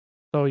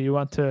So you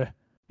want to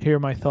hear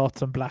my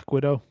thoughts on Black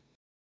Widow?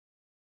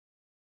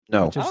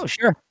 No. Which is Oh,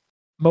 sure.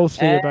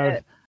 mostly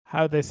about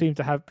how they seem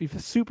to be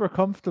super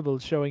comfortable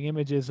showing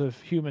images of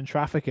human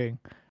trafficking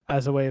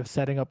as a way of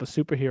setting up a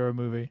superhero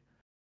movie.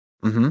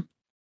 Mm-hmm.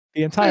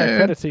 The entire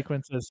credit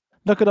sequence is,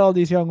 look at all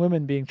these young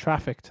women being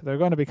trafficked. They're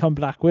going to become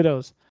Black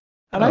Widows.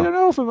 And I don't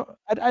know if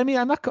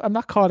I'm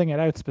not calling it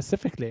out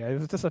specifically. I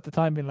was just at the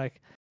time being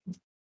like,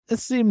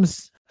 this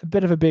seems a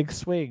bit of a big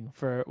swing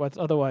for what's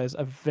otherwise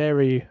a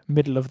very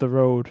middle of the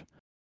road,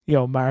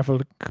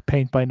 Marvel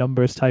paint by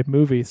numbers type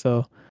movie.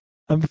 So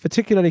I'm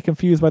particularly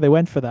confused why they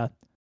went for that.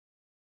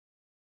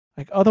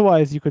 Like,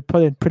 otherwise, you could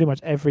put in pretty much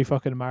every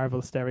fucking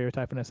Marvel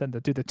stereotype in a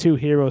sentence. Do the two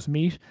heroes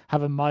meet,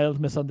 have a mild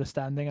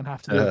misunderstanding, and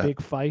have to do a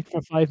big fight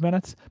for 5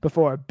 minutes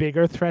before a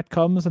bigger threat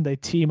comes and they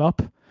team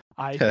up?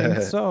 I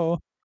think so.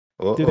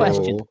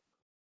 Question: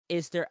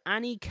 is there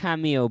any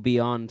cameo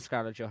beyond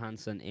Scarlett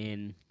Johansson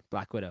in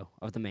Black Widow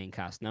of the main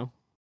cast? No.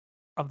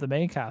 Of the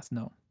main cast,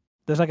 no.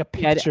 There's like a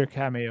picture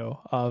cameo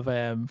of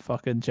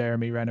fucking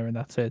Jeremy Renner, and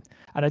that's it.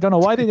 And I don't know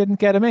why they didn't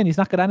get him in. He's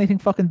not got anything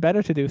fucking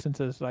better to do since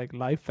his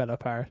life fell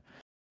apart.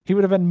 He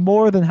would have been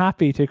more than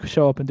happy to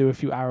show up and do a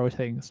few Arrow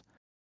things.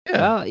 Yeah,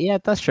 well, yeah,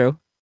 that's true.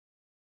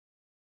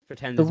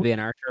 Pretend to be an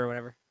archer or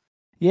whatever.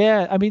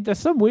 Yeah, I mean, there's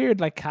some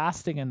weird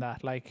casting in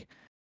that. When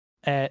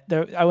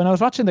I was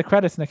watching the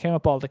credits and it came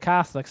up all the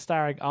cast,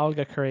 starring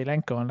Olga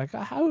Kurylenko,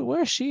 and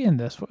where is she in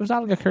this? What was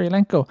Olga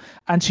Kurylenko?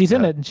 And she's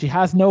in it, and she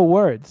has no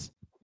words.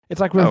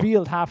 It's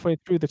revealed halfway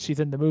through that she's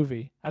in the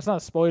movie. That's not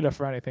a spoiler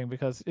for anything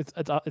because it's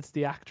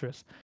the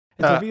actress.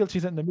 It's revealed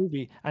she's in the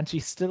movie, and she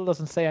still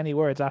doesn't say any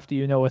words after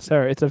you know it's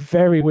her. It's a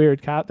very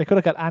weird cat. They could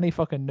have got any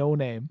fucking no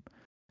name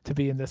to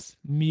be in this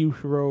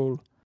mute role,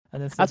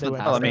 and instead that's they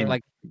what went. I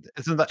mean,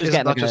 isn't that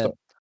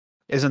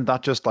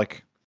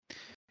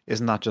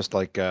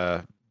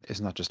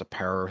just a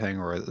power thing,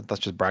 or that's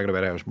just bragging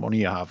about how much money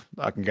you have?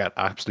 I can get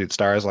absolute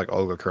stars like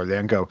Olga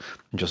Kurylenko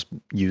and just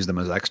use them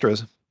as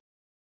extras.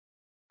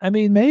 I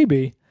mean,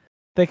 maybe.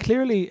 They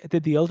clearly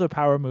did the ultra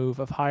power move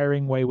of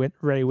hiring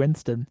Ray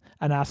Winston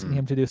and asking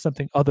him to do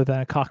something other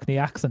than a Cockney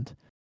accent.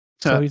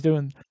 So he's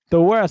doing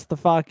the worst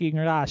fucking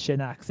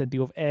Russian accent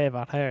you've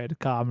ever heard,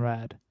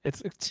 comrade.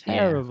 It's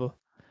terrible.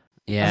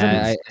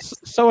 Yeah.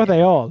 So are they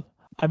all.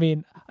 I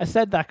mean, I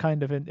said that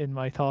kind of in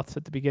my thoughts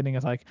at the beginning.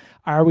 It's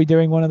are we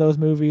doing one of those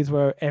movies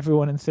where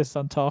everyone insists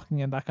on talking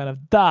in that kind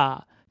of da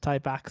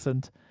type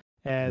accent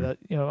that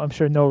I'm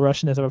sure no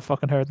Russian has ever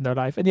fucking heard in their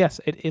life? And yes,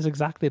 it is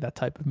exactly that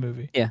type of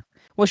movie. Yeah.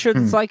 Well, sure.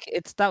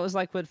 That was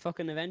like with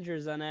fucking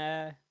Avengers and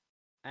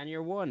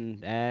Year One,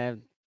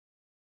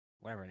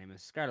 whatever her name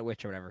is, Scarlet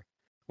Witch or whatever,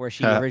 where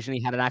she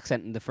originally had an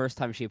accent and the first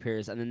time she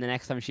appears, and then the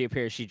next time she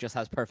appears, she just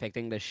has perfect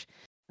English.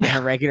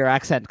 Her regular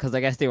accent, because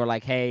I guess they were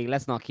like, hey,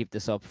 let's not keep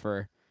this up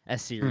for a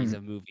series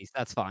of movies.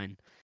 That's fine.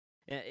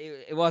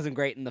 It wasn't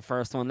great in the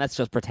first one. Let's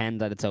just pretend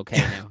that it's okay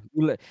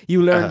now.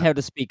 You learned how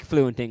to speak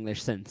fluent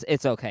English since.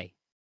 It's okay.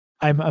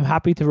 I'm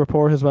happy to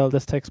report as well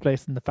this takes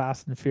place in the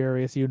Fast and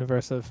Furious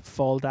universe of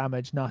fall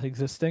damage not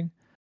existing.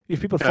 You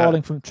have people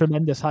falling from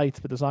tremendous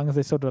heights, but as long as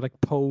they sort of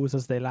pose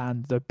as they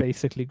land, they're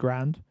basically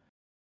grand.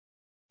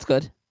 It's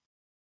good.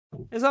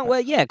 As long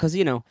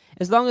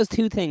as long as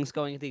two things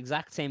going at the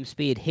exact same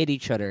speed hit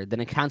each other,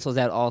 then it cancels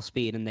out all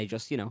speed and they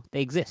just,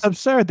 they exist.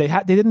 Absurd. They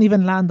didn't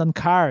even land on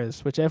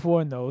cars, which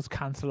everyone knows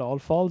cancel all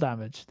fall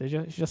damage. They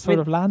just sort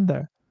of land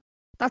there.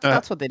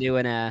 That's what they do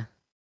in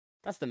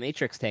that's the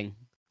Matrix thing,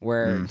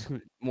 where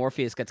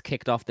Morpheus gets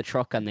kicked off the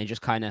truck and they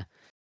just kind of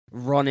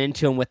run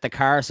into him with the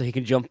car so he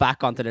can jump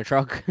back onto the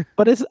truck.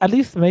 But at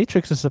least the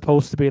Matrix is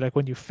supposed to be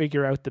when you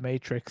figure out the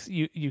Matrix,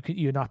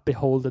 you're not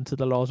beholden to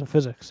the laws of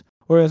physics.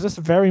 Whereas this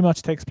very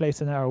much takes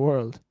place in our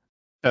world.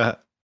 Yeah,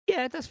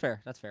 that's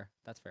fair. That's fair.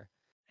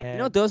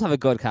 It does have a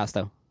good cast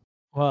though.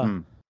 What?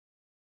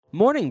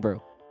 Morning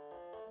Brew.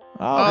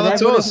 Oh,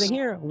 that's us.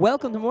 Here.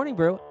 Welcome to Morning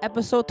Brew,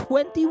 episode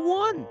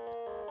 21.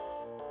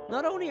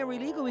 Not only are we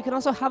legal, we can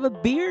also have a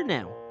beer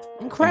now.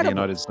 Incredible. In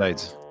the United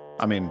States.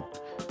 I mean,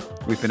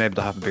 we've been able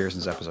to have a beer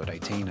since episode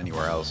 18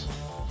 anywhere else.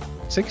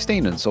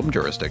 16 in some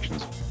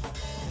jurisdictions.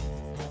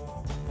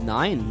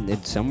 9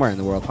 it's somewhere in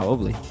the world,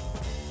 probably.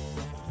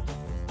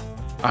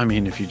 I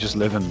mean, if you just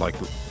live in what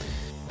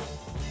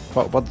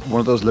one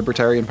of those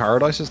libertarian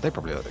paradises, they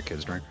probably let their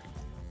kids drink.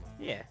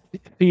 Yeah.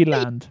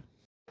 Sealand.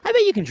 I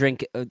bet you can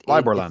drink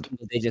Liberland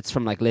digits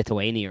from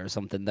Lithuania or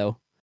something though.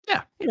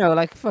 Yeah.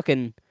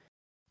 Fucking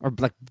or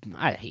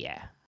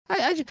yeah. I'm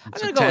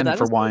gonna go 10 with that.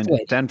 for wine.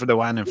 10 for the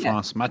wine in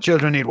France. My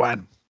children need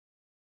wine.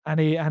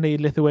 Any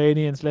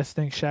Lithuanians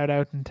listening, shout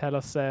out and tell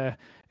us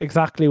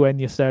exactly when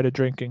you started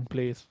drinking,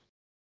 please.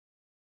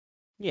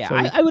 Yeah, so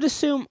I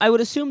would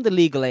assume the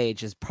legal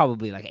age is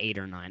probably 8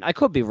 or 9. I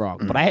could be wrong,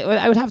 but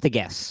I would have to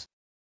guess.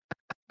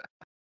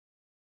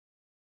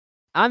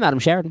 I'm Adam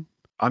Sheridan.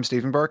 I'm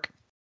Stephen Burke.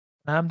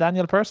 I'm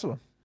Daniel Purcell.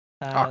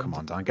 Oh, come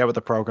on, Dan. Get with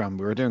the program.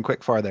 We were doing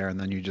quick fire there, and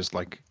then you just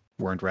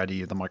weren't ready.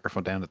 You had the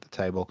microphone down at the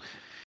table.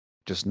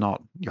 Just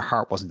not. Your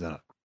heart wasn't in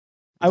it.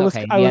 I was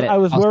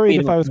worried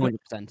if I was.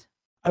 100%.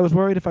 I was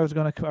worried if I was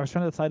going to. I was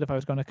trying to decide if I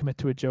was going to commit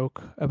to a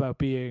joke about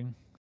being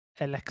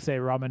Alexei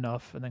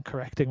Romanov and then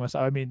correcting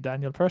myself. I mean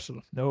Daniel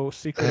Purcell. No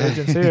secret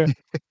agents here.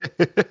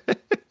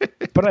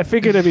 But I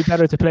figured it'd be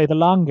better to play the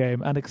long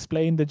game and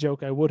explain the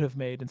joke I would have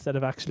made instead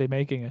of actually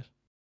making it.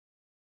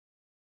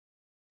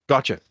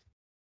 Gotcha.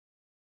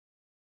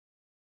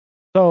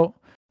 So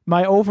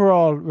my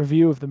overall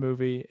review of the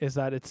movie is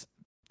that it's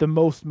the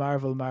most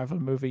Marvel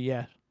movie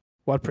yet,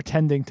 while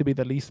pretending to be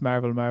the least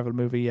Marvel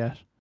movie yet.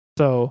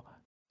 So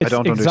I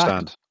don't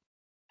understand.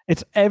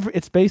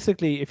 It's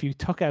basically if you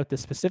took out the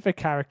specific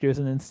characters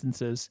and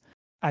instances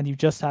and you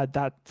just had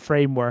that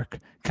framework,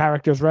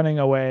 characters running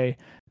away,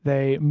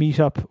 they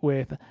meet up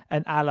with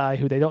an ally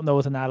who they don't know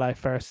is an ally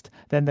first,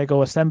 then they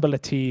go assemble a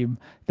team,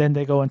 then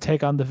they go and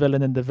take on the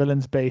villain in the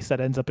villain's base that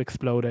ends up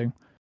exploding.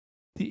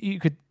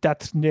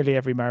 That's nearly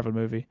every Marvel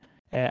movie.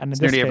 And it's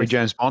nearly every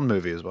James Bond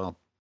movie as well.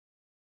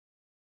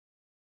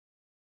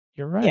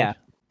 You're right. Yeah.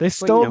 They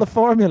stole the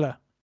formula.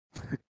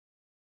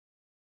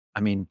 I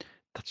mean,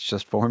 that's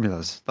just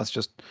formulas. That's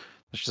just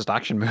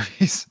action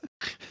movies.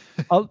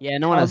 No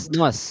one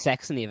has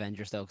sex in the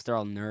Avengers though, because they're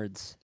all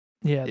nerds.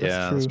 Yeah,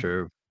 that's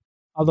true.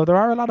 Although there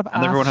are a lot of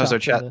and everyone has their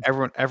chest.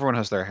 Everyone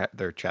has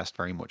their chest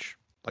very much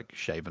like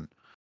shaven.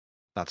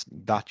 That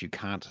you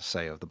can't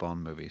say of the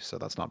Bond movie, so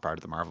that's not part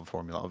of the Marvel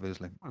formula,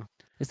 obviously.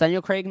 Is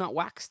Daniel Craig not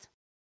waxed?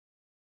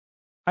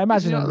 I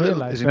imagine in real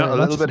life. Is he not a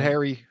little bit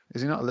hairy?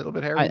 Is he not a little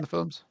bit hairy in the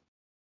films?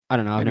 I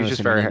don't know. Maybe he's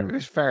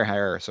just fair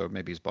hair, so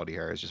maybe his body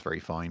hair is just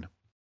very fine.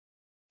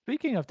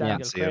 Speaking of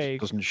Daniel Craig,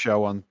 it doesn't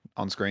show on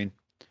screen.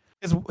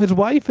 His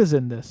wife is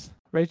in this.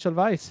 Rachel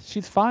Weisz.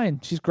 She's fine.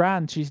 She's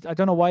grand. I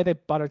don't know why they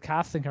bothered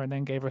casting her and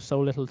then gave her so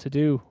little to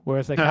do.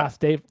 Whereas they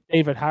cast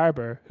David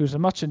Harbour, who's a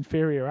much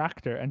inferior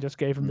actor, and just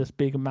gave him this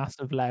big,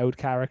 massive, loud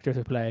character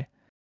to play.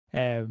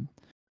 I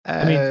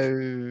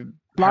mean,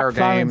 Power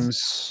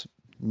Games,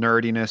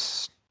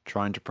 nerdiness,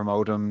 trying to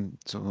promote him.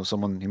 So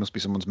he must be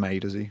someone's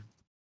mate, is he?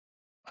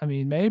 I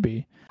mean,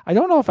 maybe. I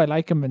don't know if I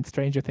like him in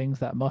Stranger Things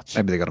that much.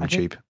 Maybe they got him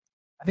cheap.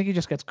 I think he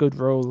just gets good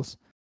roles.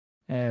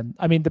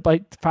 I mean,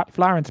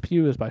 Florence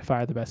Pugh is by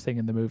far the best thing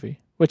in the movie,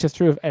 which is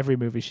true of every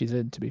movie she's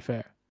in, to be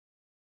fair.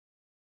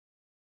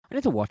 I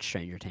need to watch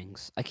Stranger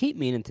Things. I keep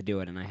meaning to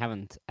do it, and I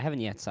haven't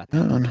yet sat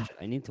down to watch it.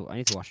 I need to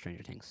watch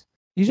Stranger Things.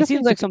 It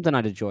seems like something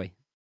I'd enjoy.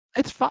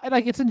 It's fine.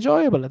 Like, it's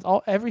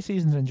enjoyable. Every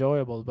season's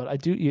enjoyable,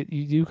 but you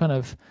do kind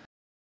of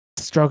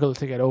struggle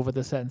to get over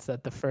the sense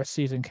that the first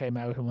season came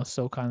out and was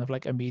so kind of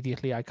like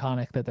immediately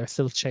iconic that they're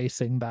still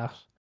chasing that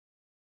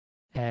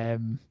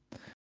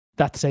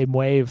same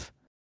wave.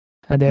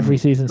 And every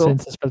season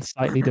since has felt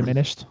slightly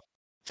diminished.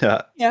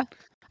 Yeah.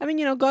 I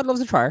mean, God loves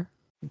a trier.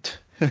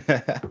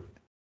 I'd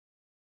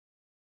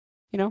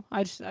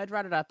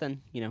rather that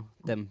than,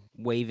 them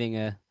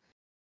waving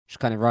just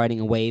kind of riding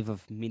a wave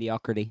of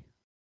mediocrity.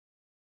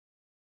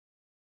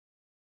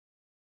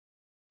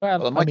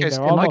 Well, in my case,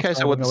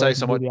 I wouldn't say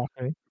so much.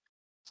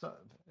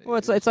 Well,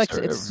 it's like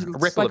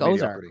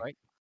Ozark, right?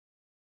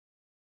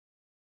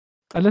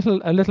 A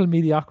little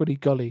mediocrity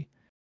gully.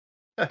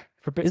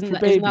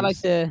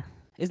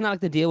 Isn't that like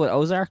the deal with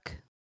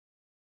Ozark?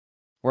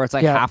 Where it's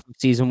like half of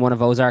season 1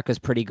 of Ozark is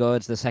pretty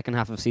good, the second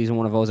half of season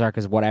 1 of Ozark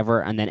is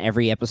whatever, and then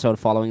every episode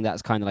following that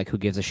is kind of like, who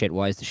gives a shit?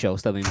 Why is the show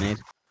still being made?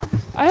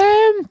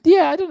 I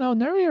don't know.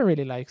 Nuria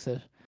really likes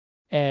it.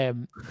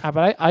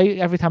 But I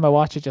every time I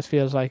watch it, just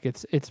feels like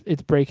it's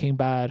Breaking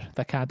Bad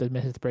that can't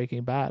admit it's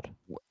Breaking Bad.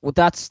 Well,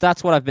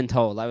 that's what I've been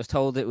told. I was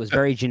told it was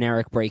very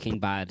generic Breaking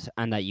Bad,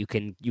 and that you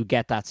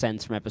get that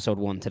sense from episode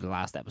 1 to the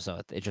last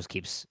episode. It just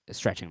keeps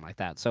stretching like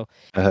that. So,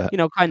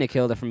 kind of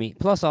killed it for me.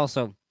 Plus,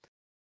 also,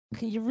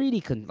 you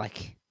really couldn't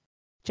like.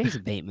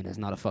 Jason Bateman is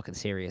not a fucking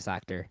serious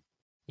actor.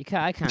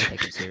 I can't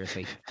take him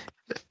seriously.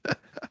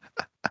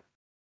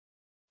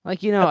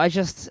 Like,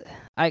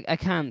 I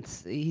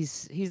can't.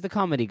 He's the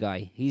comedy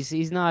guy.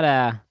 He's not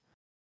a.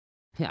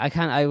 I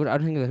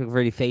don't think I could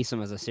really face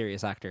him as a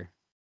serious actor.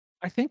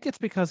 I think it's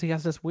because he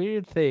has this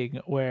weird thing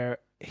where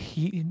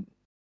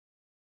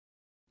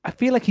I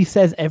feel like he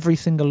says every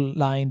single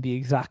line the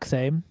exact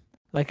same.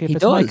 Like if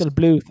it's Michael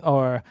Bluth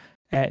or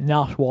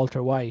not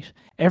Walter White,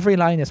 every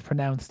line is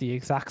pronounced the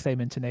exact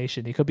same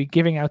intonation. He could be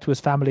giving out to his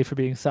family for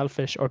being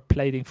selfish or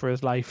pleading for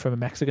his life from a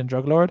Mexican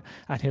drug lord,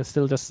 and he'll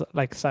still just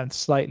like sound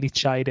slightly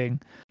chiding,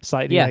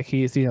 like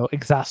he's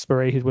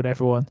exasperated with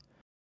everyone.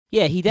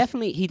 Yeah, he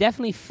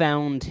definitely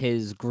found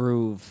his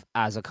groove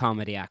as a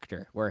comedy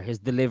actor, where his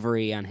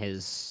delivery and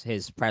his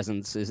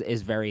presence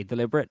is very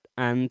deliberate,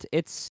 and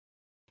it's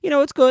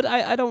it's good.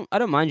 I don't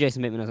mind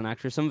Jason Bateman as an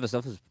actor. Some of his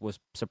stuff was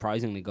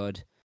surprisingly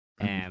good.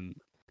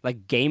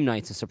 Like Game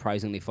Night's a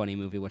surprisingly funny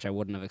movie, which I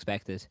wouldn't have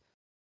expected.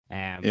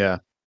 But I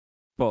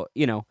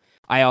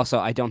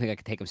don't think I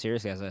could take him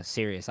seriously as a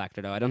serious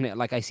actor, though. I don't think,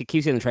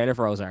 keep seeing the trailer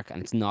for Ozark, and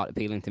it's not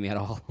appealing to me at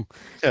all.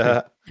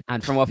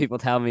 And from what people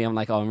tell me, I'm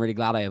like, I'm really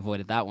glad I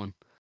avoided that one.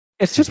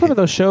 It's just one of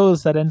those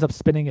shows that ends up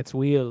spinning its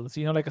wheels.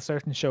 Like a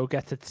certain show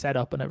gets its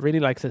setup, and it really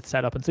likes its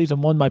setup. And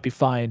season 1 might be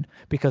fine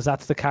because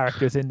that's the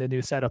characters in the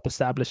new setup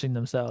establishing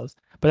themselves.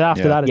 But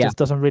after that, it just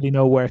doesn't really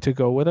know where to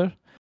go with it.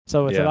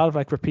 So it's a lot of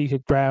like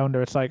repeated ground,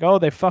 or it's like, oh,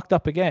 they fucked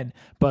up again,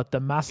 but the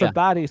massive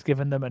baddie's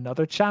given them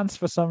another chance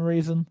for some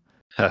reason.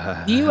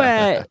 Do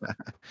you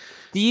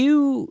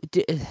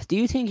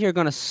think you're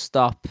gonna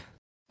stop,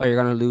 or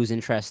you're gonna lose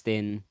interest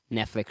in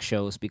Netflix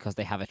shows because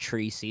they have a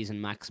 3-season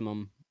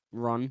maximum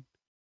run?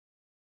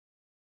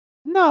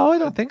 No, I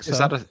don't think so.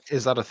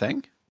 Is that a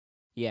thing?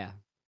 Yeah.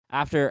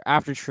 After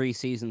 3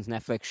 seasons,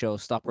 Netflix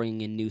shows stop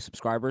bringing in new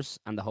subscribers,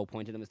 and the whole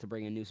point of them is to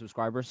bring in new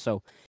subscribers.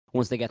 So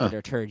once they get to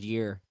their 3rd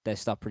year, they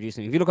stop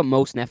producing. If you look at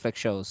most Netflix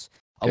shows,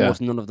 almost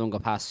none of them go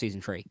past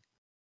season 3.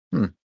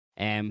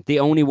 The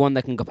only one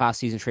that can go past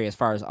season 3, as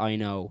far as I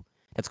know,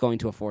 that's going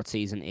to a 4th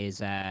season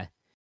is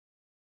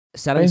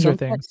Stranger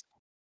Things.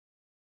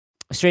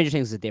 Stranger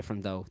Things is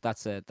different though.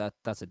 That's a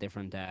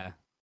different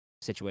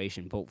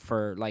situation. But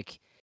for like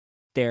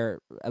a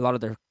lot of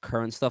their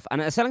current stuff,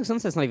 and Selling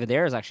Sunset's not even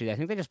theirs actually. I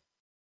think they just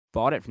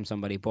bought it from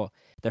somebody, but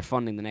they're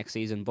funding the next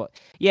season. But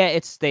yeah,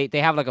 it's they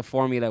have like a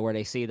formula where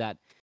they see that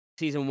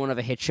season 1 of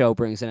a hit show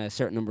brings in a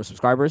certain number of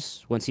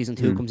subscribers. When season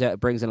 2 comes out, it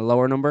brings in a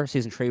lower number.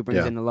 Season 3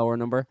 brings in a lower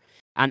number.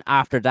 And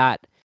after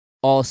that,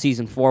 all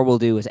season 4 will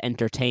do is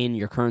entertain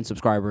your current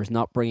subscribers,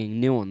 not bringing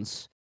new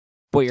ones.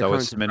 But your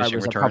current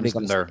subscribers are probably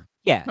going to...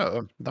 Yeah.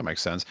 Oh, that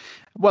makes sense.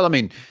 Well, I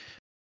mean,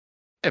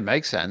 it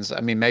makes sense.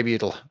 I mean, maybe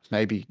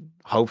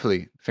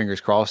hopefully, fingers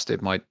crossed,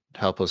 it might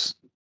help us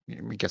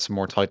get some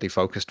more tightly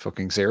focused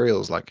fucking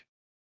serials. Like,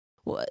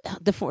 well,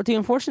 the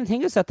unfortunate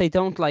thing is that they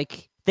don't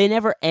they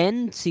never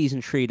end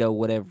season 3 though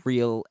with a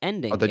real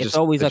ending. It's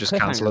always a cliffhanger.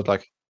 Cancel it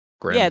like.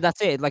 Grim. Yeah,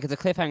 that's it. Like, it's a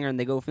cliffhanger, and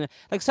they go from there.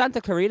 Like Santa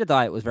Clarita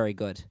Diet was very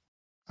good.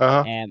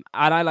 And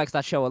I liked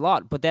that show a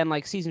lot. But then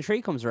like season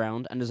 3 comes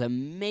around, and there's a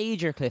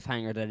major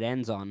cliffhanger that it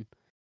ends on.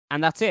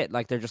 And that's it.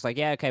 Like, they're just like,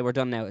 yeah, okay, we're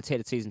done now. It's hit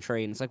at season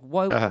 3. And it's like,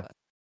 why?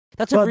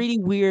 That's a really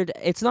weird...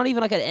 It's not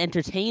even like an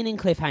entertaining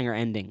cliffhanger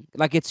ending.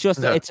 Like, it's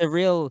just... It's a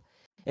real...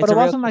 But it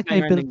wasn't like they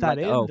built that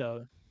in,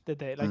 though, did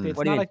they? Like, it's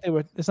not like they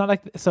were... It's not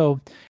like...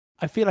 So,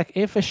 I feel like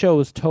if a show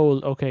is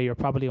told, okay, you're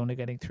probably only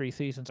getting 3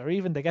 seasons, or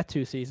even they get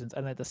 2 seasons,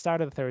 and at the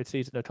start of the 3rd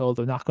season, they're told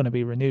they're not going to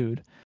be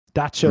renewed,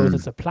 that shows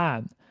it's a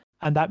plan.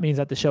 And that means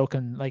that the show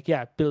can,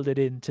 build it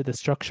into the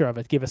structure of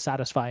it, give a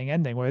satisfying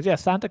ending. Whereas,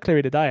 Santa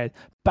Clarita Diet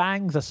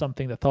bangs as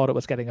something that thought it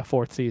was getting a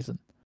 4th season.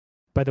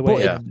 By the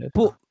way,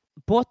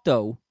 but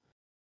though,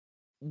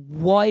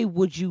 why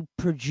would you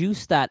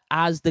produce that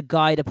as the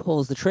guy that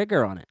pulls the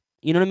trigger on it?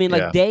 You know what I mean?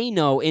 Like, they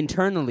know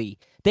internally,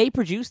 they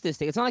produced this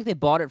thing. It's not like they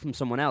bought it from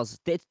someone else.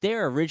 It's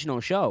their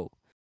original show.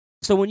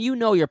 So when you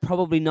know you're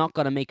probably not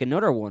going to make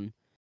another one,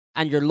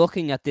 and you're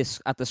looking at the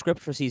script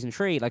for season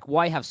 3, like,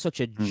 why have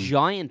such a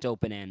giant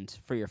open end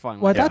for your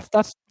final? Well,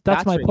 that's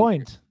my really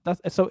point.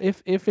 So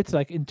if it's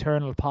like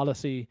internal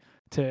policy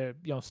to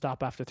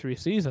stop after 3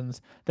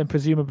 seasons, then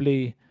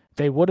presumably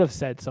they would have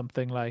said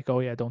something like, "Oh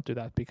yeah, don't do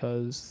that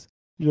because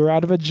you're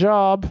out of a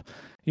job."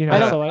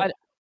 I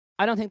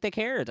don't think they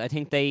cared. I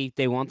think they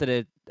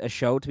wanted a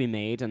show to be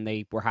made, and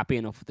they were happy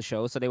enough with the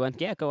show, so they went,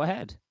 "Yeah, go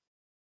ahead."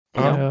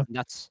 That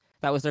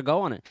was their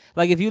go on it.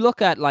 Like, if you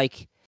look at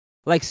like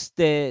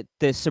the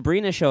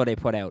Sabrina show they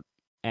put out,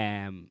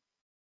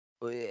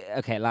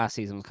 okay, last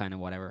season was kind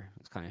of whatever.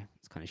 It's kind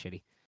of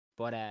shitty.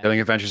 But Thrilling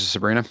Adventures of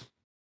Sabrina.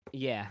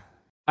 Yeah,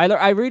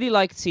 I really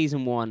liked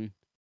season 1,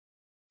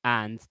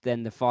 and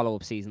then the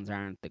follow-up seasons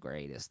aren't the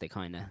greatest. They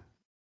kind of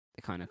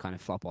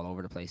flop all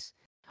over the place.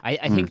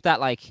 I think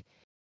that I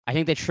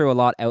think they threw a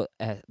lot out.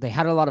 They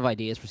had a lot of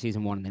ideas for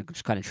season 1, and then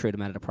just kind of threw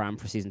them out of the pram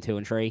for season 2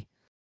 and 3.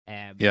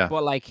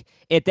 But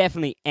it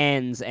definitely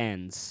ends.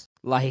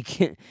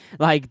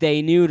 Like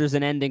they knew there's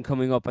an ending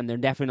coming up, and they're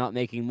definitely not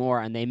making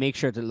more, and they make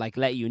sure to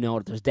let you know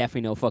that there's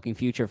definitely no fucking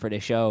future for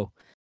this show.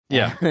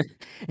 Yeah.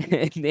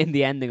 In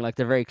the ending,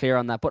 they're very clear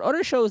on that. But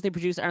other shows they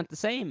produce aren't the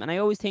same, and I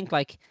always think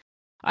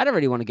I don't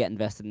really want to get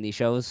invested in these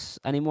shows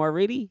anymore.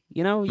 Really,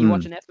 you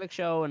watch a Netflix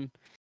show, and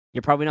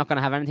you're probably not going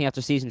to have anything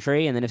after season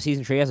 3, and then if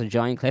season 3 has a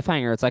giant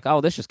cliffhanger, it's like,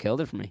 oh, this just killed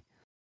it for me.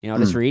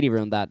 This really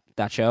ruined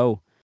that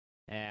show.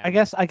 I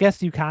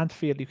guess you can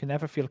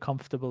never feel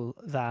comfortable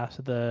that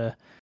the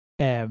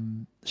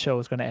show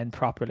is going to end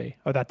properly,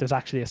 or that there's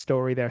actually a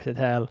story there to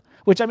tell.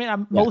 Which, I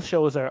mean, most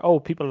shows are,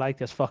 oh, people like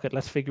this, fuck it,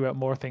 let's figure out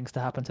more things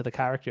to happen to the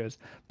characters.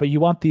 But you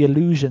want the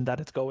illusion that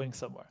it's going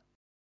somewhere.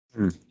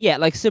 Yeah,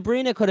 like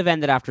Sabrina could have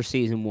ended after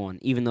season 1,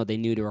 even though they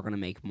knew they were going to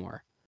make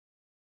more.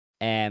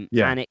 And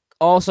it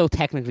also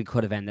technically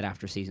could have ended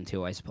after season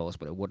 2, I suppose,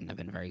 but it wouldn't have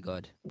been very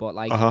good. But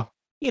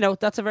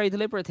that's a very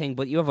deliberate thing.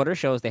 But you have other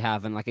shows they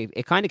have, and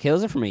it kind of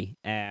kills it for me.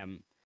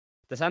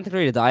 The Santa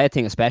Clarita Diet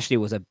thing especially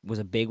was a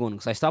big one,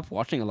 because I stopped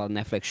watching a lot of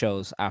Netflix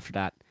shows after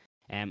that.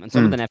 And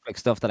some of the Netflix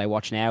stuff that I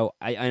watch now,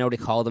 I know they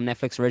call them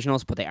Netflix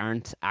originals, but they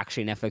aren't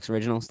actually Netflix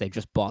originals. They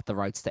just bought the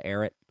rights to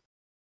air it.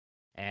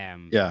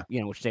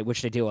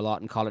 Which they do a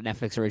lot and call it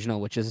Netflix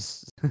original, which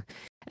is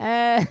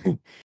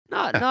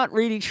not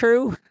really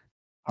true.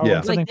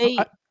 Yeah,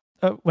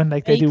 when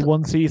they do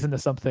one season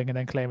of something and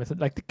then claim it's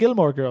like the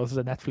Gilmore Girls is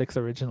a Netflix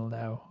original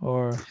now,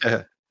 or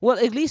well,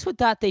 at least with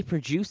that they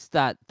produced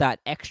that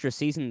extra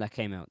season that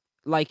came out.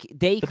 Like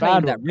they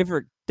claim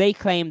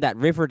that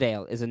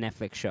Riverdale is a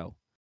Netflix show.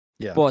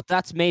 Yeah. But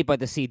that's made by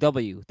the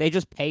CW. They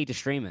just pay to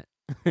stream it.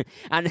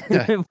 And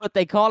Yeah. but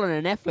they call it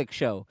a Netflix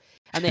show.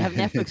 And they have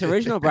Netflix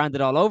original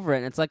branded all over it.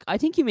 And it's like, I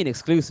think you mean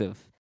exclusive.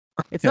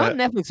 It's not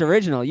Netflix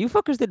original. You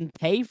fuckers didn't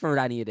pay for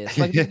any of this.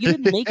 Like, you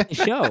didn't make the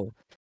show.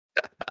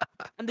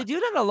 And they do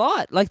that a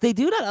lot. Like, they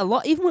do that a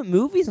lot, even with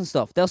movies and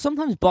stuff. They'll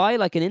sometimes buy,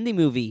 like, an indie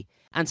movie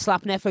and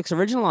slap Netflix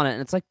original on it.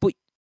 And it's like, but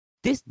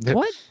this,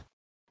 what?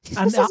 This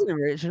isn't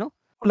original.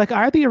 Like,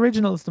 are the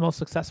originals the most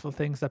successful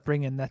things that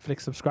bring in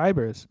Netflix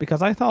subscribers?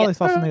 Because I thought I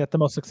saw something that the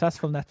most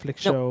successful Netflix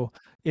show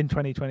in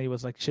 2020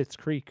 was like Schitt's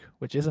Creek,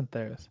 which isn't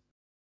theirs.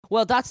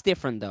 Well, that's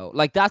different though.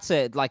 Like, that's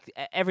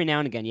every now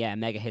and again, a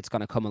mega hit's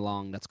gonna come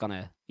along that's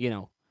gonna,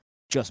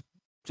 just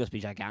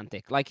be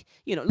gigantic. Like,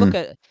 look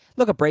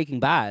at Breaking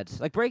Bad.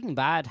 Like, Breaking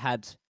Bad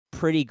had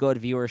pretty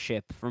good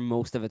viewership for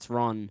most of its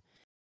run.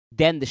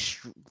 Then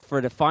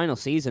for the final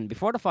season,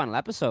 before the final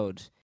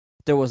episode,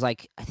 there was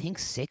like, I think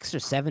 6 or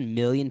 7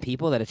 million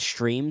people that had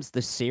streamed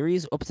the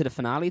series up to the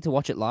finale to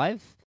watch it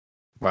live.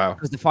 Wow.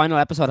 Because the final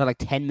episode had like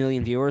 10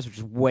 million viewers, which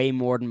is way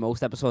more than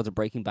most episodes of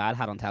Breaking Bad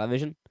had on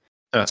television.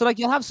 So like,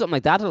 you'll have something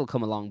like that that'll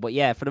come along. But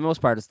yeah, for the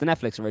most part, it's the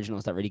Netflix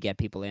originals that really get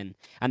people in.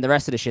 And the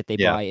rest of the shit they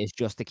buy is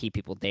just to keep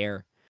people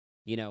there.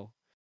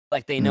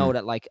 Like, they know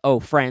that, like,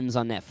 Friends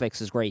on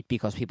Netflix is great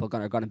because people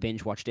are gonna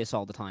binge watch this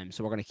all the time.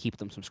 So we're gonna keep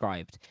them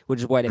subscribed, which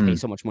is why they pay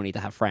so much money to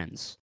have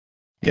Friends.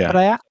 Yeah.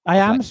 But I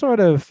am sort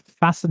of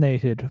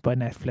fascinated by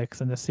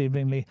Netflix and the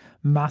seemingly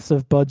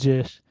massive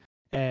budget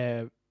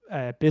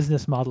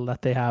business model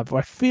that they have, where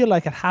I feel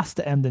like it has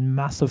to end in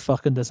massive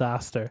fucking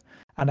disaster.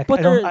 And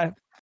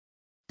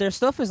their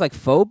stuff is like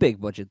faux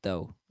big budget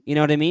though. You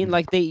know what I mean?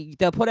 Like,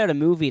 they'll put out a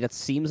movie that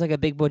seems like a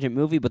big budget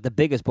movie, but the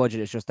biggest budget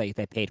is just they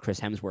paid Chris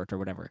Hemsworth or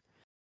whatever.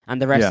 And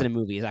the rest of the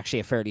movie is actually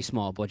a fairly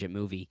small budget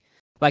movie.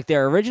 Like,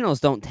 their originals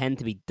don't tend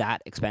to be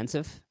that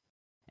expensive.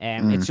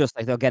 It's just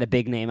like they'll get a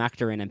big name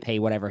actor in and pay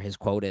whatever his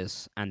quote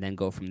is, and then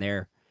go from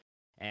there.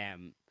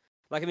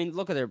 Like, I mean,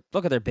 look at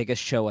their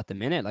biggest show at the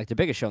minute. Like, their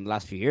biggest show in the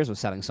last few years was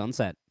Selling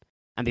Sunset,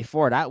 and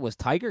before that was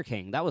Tiger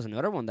King. That was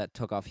another one that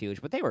took off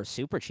huge, but they were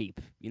super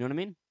cheap. You know what I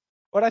mean?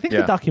 But I think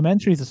the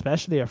documentaries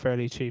especially are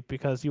fairly cheap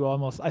because you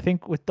almost, I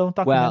think with don't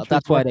documentaries, well,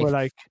 that's why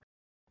they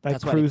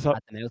that's Cruise why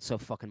they them out so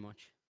fucking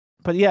much.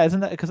 But yeah, isn't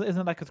that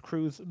because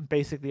Cruise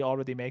basically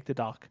already make the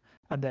doc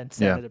and then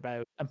send it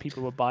about and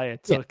people will buy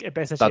it. So it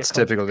basically that's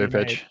typical their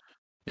pitch.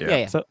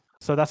 Yeah.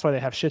 So that's why they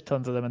have shit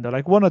tons of them, and they're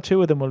like one or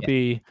two of them will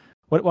be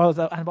what was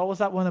that? And what was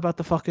that one about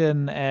the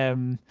fucking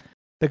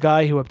the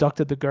guy who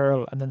abducted the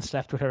girl and then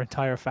slept with her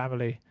entire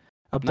family,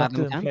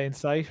 abducted in plain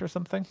sight or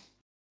something?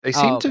 They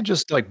seem to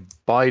just like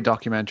buy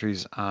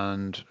documentaries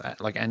and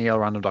like any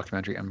random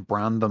documentary and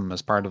brand them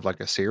as part of like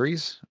a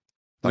series.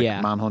 Like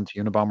Manhunt,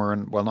 Unabomber,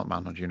 and well, not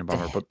Manhunt,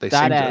 Unabomber, but they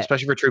seem to,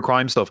 especially for true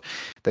crime stuff,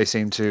 they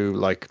seem to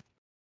like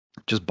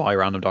just buy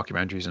random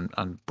documentaries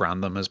and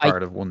brand them as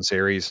part of one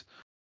series.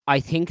 I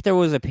think there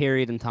was a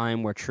period in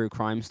time where true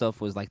crime stuff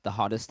was like the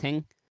hottest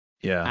thing.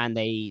 Yeah. And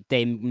they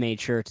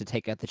made sure to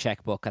take out the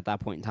checkbook at that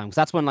point in time. Because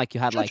that's when like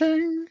you had like,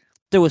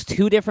 there was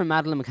 2 different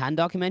Madeleine McCann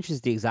documentaries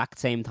at the exact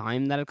same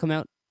time that had come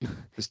out.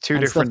 There's 2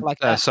 different like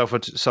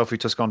Sophie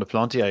Toscan de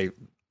Plantier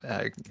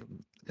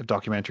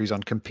documentaries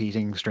on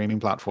competing streaming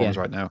platforms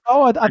right now.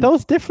 Oh, are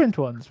those different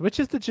ones?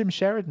 Which is the Jim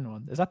Sheridan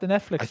one? Is that the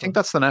Netflix I think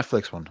that's the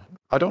Netflix one.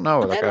 I don't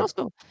know. Like,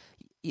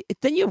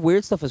 then you have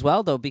weird stuff as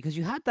well, though, because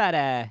you had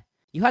that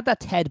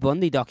Ted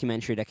Bundy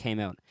documentary that came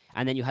out,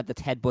 and then you had the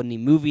Ted Bundy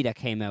movie that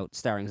came out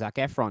starring Zac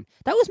Efron.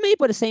 That was made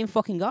by the same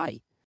fucking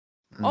guy.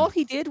 All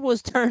he did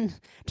was turn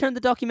the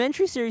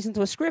documentary series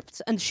into a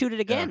script and shoot it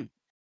again.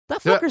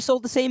 That fucker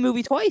sold the same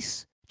movie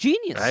twice.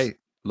 Genius. Hey,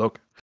 look.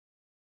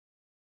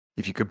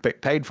 If you could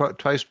pay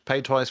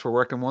twice for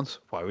working once,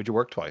 why would you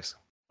work twice?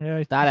 Yeah,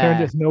 he turned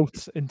his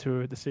notes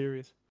into the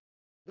series.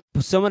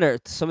 But some of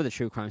the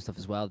true crime stuff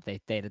as well, they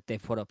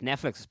put up.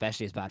 Netflix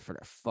especially is bad for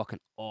their fucking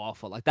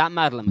awful. Like that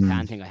Madeleine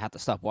McCann thing, I had to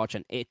stop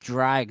watching. It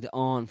dragged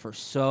on for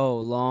so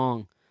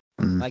long.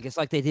 Like, it's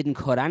like they didn't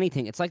cut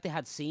anything. It's like they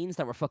had scenes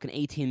that were fucking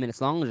 18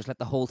 minutes long and just let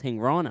the whole thing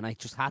run, and I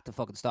just had to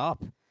fucking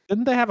stop.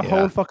 Didn't they have a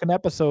whole fucking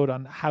episode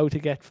on how to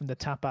get from the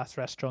tapas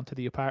restaurant to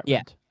the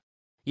apartment?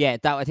 Yeah,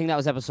 I think that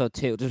was episode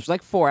 2. There's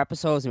like 4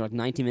 episodes, and they were like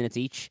 90 minutes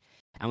each.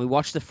 And we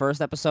watched the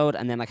first episode,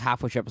 and then like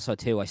halfway through episode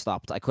 2, I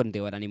stopped. I couldn't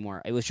do it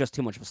anymore. It was just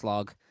too much of a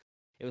slog.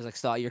 It was like,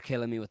 stop, you're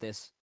killing me with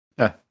this.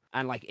 Yeah.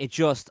 And like,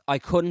 I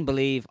couldn't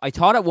believe. I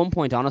thought at one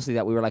point, honestly,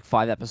 that we were like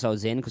 5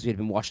 episodes in because we'd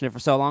been watching it for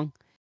so long.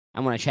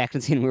 And when I checked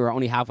and seen we were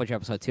only halfway through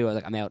episode 2, I was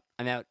like, I'm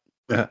out.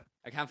 Yeah.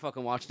 I can't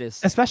fucking watch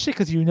this. Especially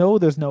because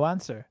there's no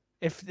answer.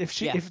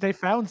 If they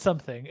found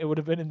something, it would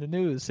have been in the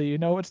news. So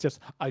it's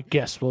just, I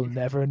guess we'll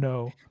never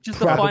know. Just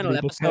the final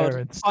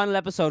episode. Final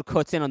episode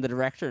cuts in on the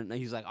director, and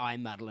he's like,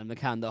 "I'm Madeleine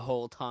McCann the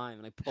whole time,"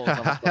 and he pulls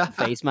off his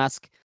face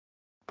mask,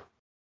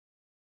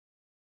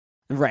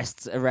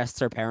 arrests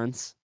her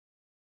parents,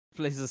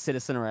 places a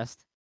citizen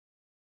arrest.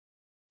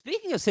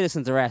 Speaking of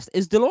citizen's arrest,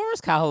 is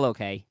Dolores Cahill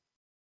okay?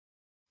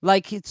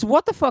 Like, it's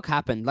what the fuck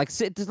happened? Like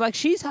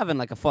she's having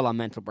like a full-on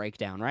mental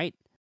breakdown, right?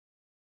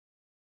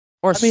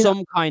 or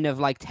some kind of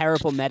like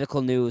terrible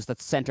medical news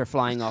that sent her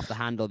flying off the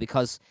handle,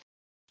 because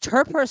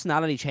her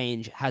personality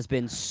change has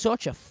been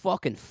such a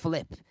fucking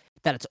flip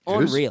that it's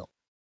unreal.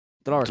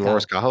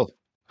 Dolores Cahill.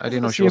 I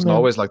didn't know she wasn't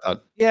always like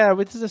that. Yeah,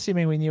 which is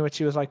assuming we knew what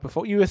she was like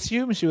before. You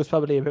assume she was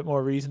probably a bit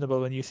more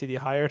reasonable when UCD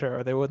hired her,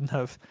 or they wouldn't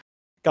have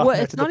gotten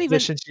her to the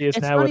position she is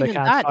now, where they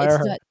can't fire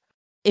her.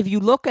 If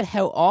you look at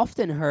how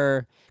often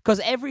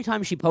because every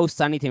time she posts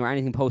anything or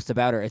anything posts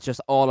about her, it's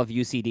just all of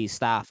UCD's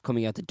staff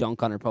coming out to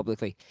dunk on her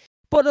publicly.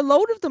 But a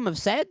load of them have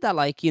said that,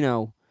 like, you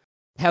know,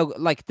 how,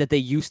 like, that they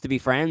used to be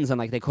friends and,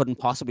 like, they couldn't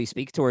possibly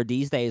speak to her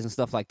these days and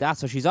stuff like that.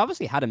 So she's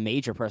obviously had a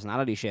major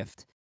personality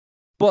shift.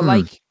 But,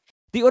 like,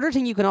 the other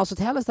thing you can also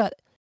tell is that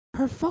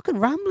her fucking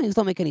ramblings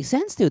don't make any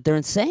sense, dude. They're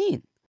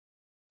insane.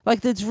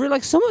 Like, it's real,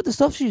 like, some of the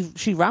stuff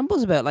she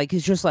rambles about, like,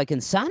 is just, like,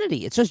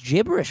 insanity. It's just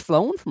gibberish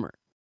flowing from her.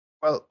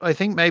 Well, I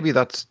think maybe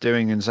that's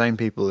doing insane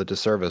people a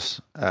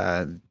disservice,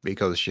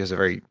 because she has a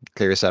very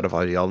clear set of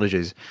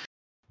ideologies.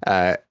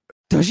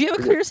 Does she have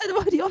a clear set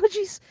of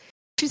ideologies?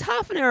 She's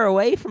half an hour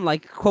away from,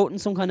 like, quoting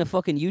some kind of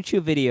fucking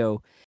YouTube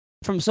video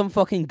from some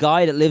fucking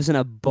guy that lives in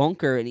a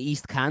bunker in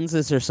East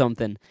Kansas or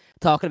something,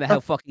 talking about how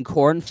fucking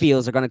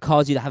cornfields are going to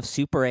cause you to have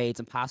super AIDS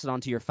and pass it on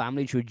to your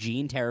family through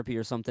gene therapy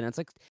or something. And it's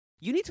like,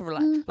 you need to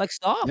relax. Like,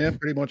 stop. Yeah,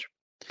 pretty much.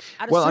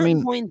 At a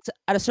certain point,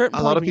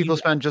 a lot of people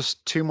spend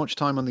just too much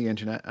time on the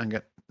internet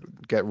and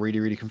get really,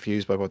 really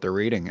confused by what they're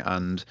reading.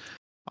 And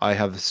I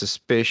have a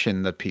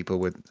suspicion that people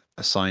with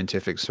a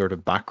scientific sort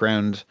of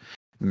background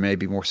may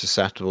be more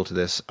susceptible to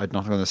this. I'm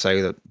not going to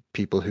say that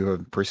people who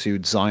have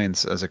pursued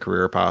science as a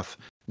career path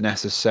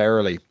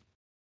necessarily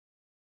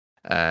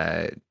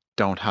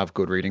don't have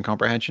good reading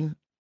comprehension,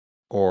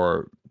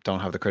 or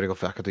don't have the critical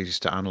faculties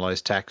to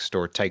analyze text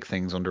or take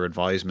things under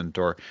advisement,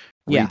 or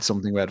read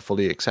something without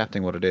fully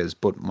accepting what it is.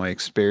 But my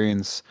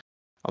experience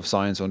of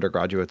science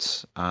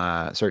undergraduates,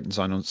 certain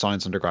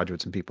science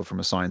undergraduates and people from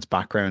a science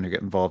background who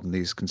get involved in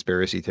these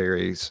conspiracy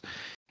theories,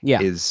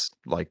 is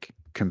like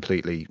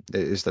completely,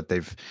 is that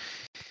it's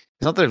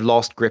not that they've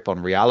lost grip on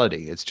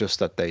reality. It's just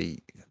that they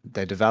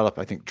develop,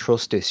 I think,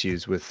 trust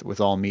issues with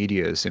all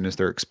media as soon as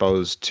they're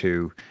exposed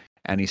to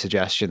any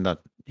suggestion that,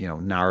 you know,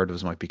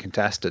 narratives might be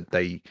contested.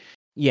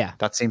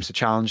 That seems to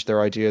challenge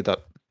their idea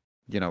that,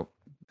 you know,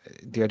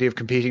 the idea of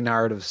competing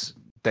narratives,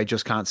 they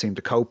just can't seem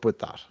to cope with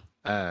that.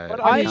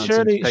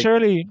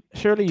 Surely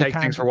you take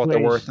can't things for what they're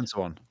worth and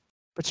so on.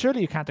 But surely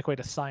you can't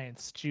equate a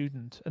science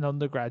student, an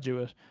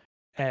undergraduate,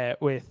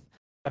 with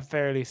a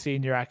fairly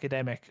senior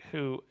academic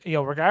who, you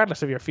know,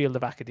 regardless of your field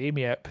of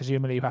academia,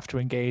 presumably you have to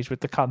engage with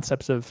the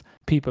concepts of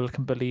people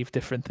can believe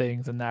different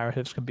things and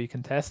narratives can be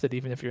contested,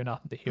 even if you're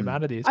not in the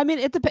humanities. I mean,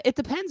 it depends.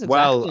 Exactly.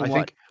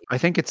 Well, I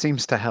think it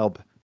seems to help.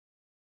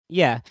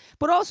 Yeah,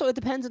 but also it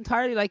depends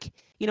entirely. Like,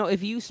 you know,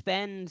 if you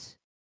spend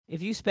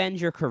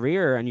your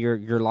career and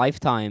your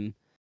lifetime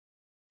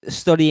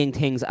studying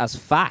things as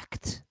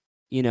fact,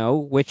 you know,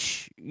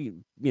 which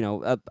you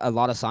know a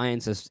lot of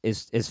science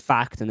is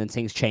fact, and then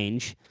things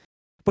change.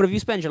 But if you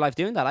spend your life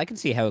doing that, I can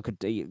see how it could,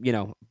 you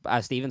know,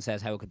 as Stephen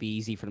says, how it could be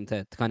easy for them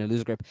to kind of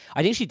lose a grip.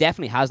 I think she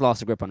definitely has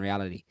lost a grip on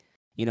reality.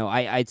 You know,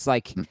 it's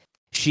like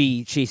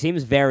she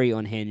seems very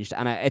unhinged,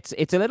 and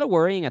it's a little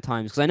worrying at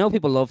times, because I know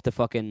people love to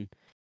fucking,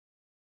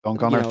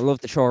 love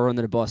to throw her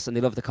under the bus, and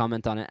they love to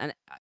comment on it, and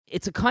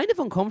it's a kind of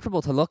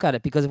uncomfortable to look at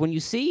it, because when you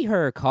see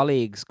her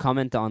colleagues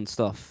comment on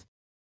stuff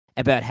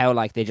about how,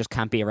 like, they just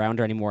can't be around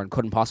her anymore and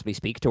couldn't possibly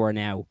speak to her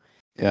now.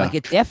 Yeah. Like,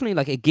 it definitely,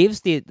 like, it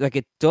gives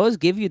it does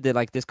give you the,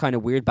 like, this kind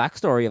of weird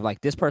backstory of,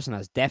 like, this person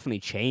has definitely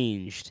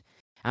changed,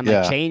 and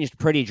like changed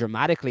pretty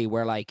dramatically,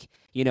 where, like,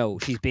 you know,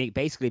 she's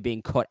basically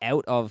being cut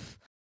out of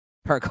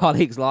her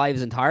colleagues'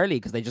 lives entirely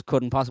because they just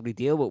couldn't possibly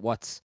deal with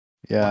what's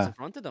in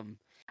front of them.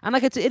 And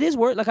like, it is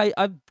worth, like,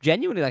 I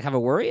genuinely, like, have a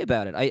worry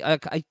about it.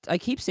 I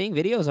keep seeing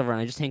videos of her,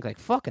 and I just think, like,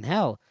 fucking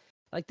hell,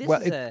 like,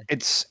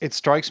 this it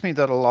strikes me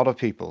that a lot of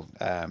people,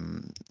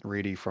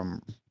 really,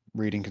 from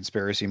reading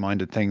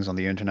conspiracy-minded things on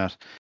the internet,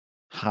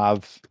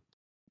 have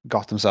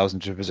got themselves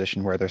into a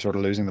position where they're sort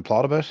of losing the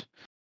plot a bit.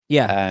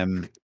 Yeah.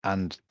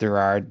 And there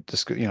are,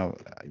 you know,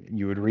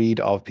 you would read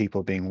of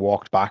people being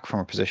walked back from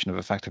a position of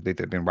effectively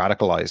they've been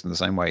radicalized in the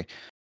same way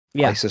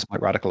ISIS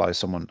might radicalize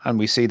someone, and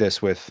we see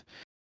this with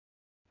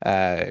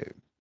the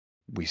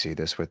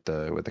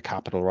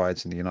Capitol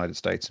riots in the United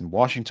States and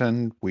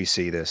Washington. We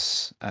see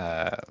this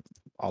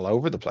all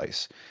over the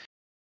place,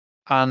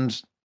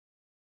 and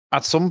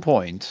at some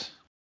point,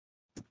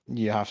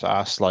 you have to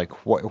ask, like,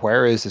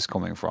 where is this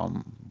coming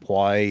from?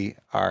 Why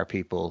are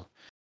people,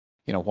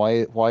 you know,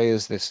 why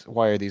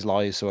are these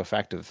lies so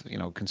effective? You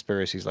know,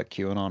 conspiracies like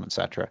QAnon,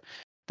 etc.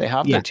 They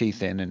have their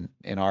teeth in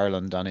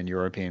Ireland and in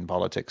European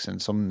politics in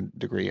some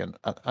degree, and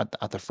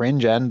at the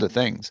fringe end of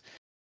things.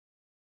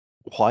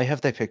 Why have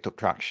they picked up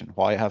traction?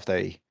 Why have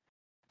they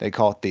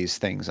caught these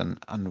things? And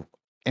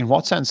in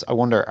what sense, I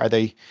wonder, are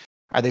they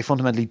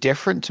fundamentally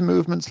different to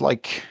movements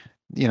like,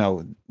 you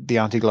know, the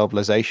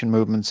anti-globalization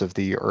movements of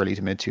the early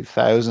to mid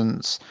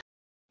 2000s,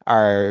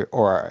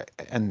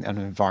 and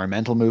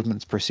environmental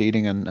movements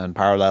preceding and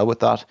parallel with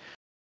that,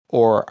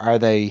 or are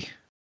they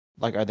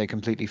like, are they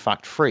completely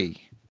fact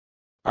free?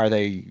 Are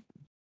they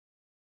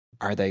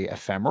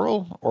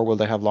ephemeral, or will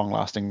they have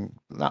lasting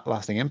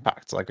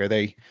impacts? Like, are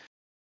they,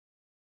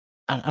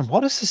 and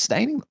what is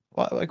sustaining them?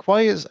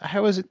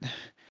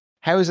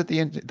 How is it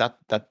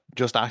that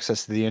just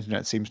access to the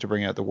internet seems to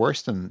bring out the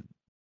worst in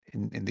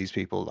these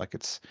people? Like,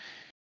 it's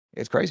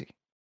crazy.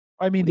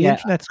 I mean, the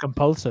internet's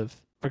compulsive,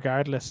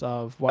 regardless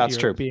of what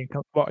That's you're true.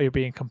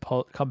 being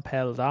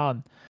compelled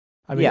on.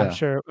 I mean, Yeah.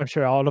 I'm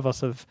sure all of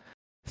us have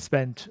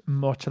spent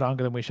much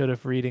longer than we should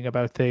have reading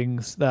about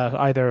things that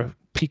either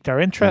piqued our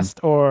interest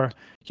or,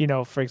 you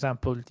know, for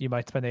example, you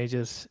might spend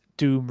ages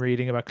doom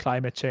reading about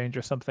climate change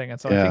or something. And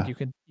so I think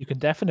you can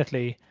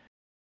definitely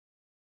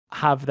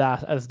have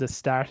that as the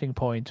starting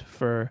point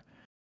for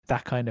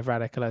that kind of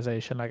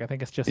radicalization. Like, I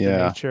think it's just the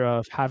nature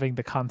of having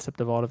the concept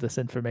of all of this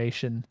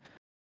information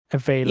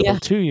available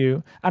to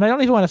you. And I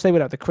don't even want to say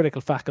without the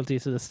critical faculty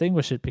to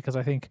distinguish it, because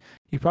I think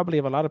you probably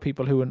have a lot of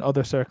people who in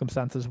other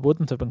circumstances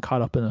wouldn't have been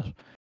caught up in it,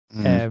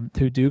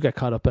 who do get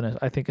caught up in it.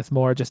 I think it's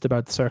more just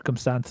about the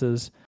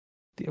circumstances,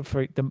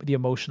 the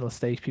emotional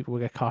state people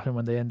will get caught in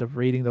when they end up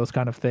reading those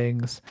kind of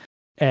things.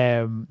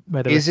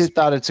 Is it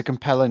that it's a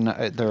compelling?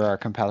 There are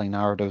compelling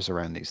narratives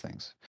around these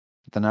things.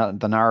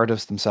 The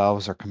narratives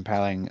themselves are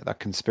compelling. That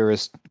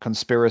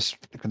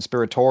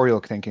conspiratorial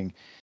thinking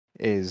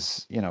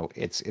is, you know,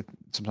 it's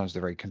sometimes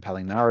they're very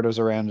compelling narratives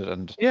around it,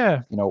 and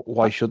you know,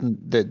 why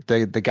shouldn't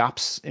the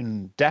gaps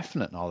in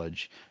definite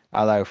knowledge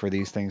allow for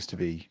these things to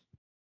be?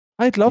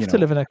 I'd love to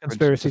live in a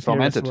conspiracy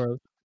theorist world.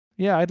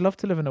 Yeah, I'd love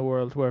to live in a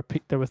world where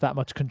there was that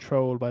much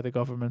control by the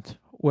government,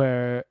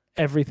 where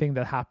everything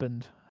that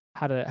happened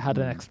had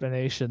an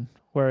explanation.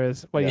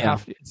 Whereas, you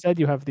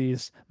have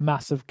these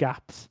massive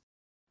gaps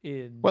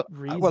in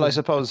reason. Well, I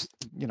suppose,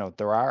 you know,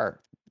 there are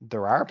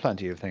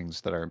plenty of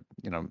things that are,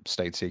 you know,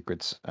 state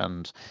secrets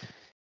and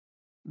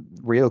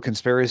real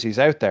conspiracies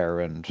out there,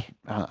 and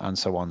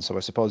so on. So I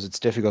suppose it's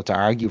difficult to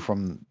argue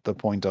from the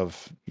point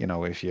of, you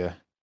know, if you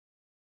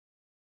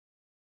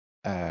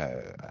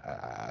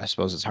I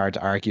suppose it's hard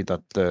to argue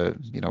that the,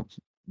 you know,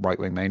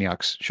 right-wing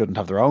maniacs shouldn't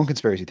have their own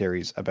conspiracy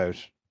theories about,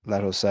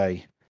 let us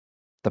say,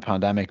 the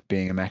pandemic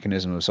being a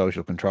mechanism of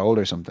social control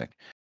or something.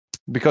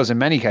 Because in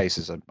many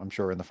cases, I'm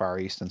sure in the Far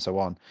East and so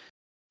on,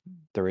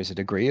 there is a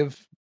degree of,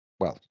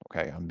 well,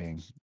 okay, I'm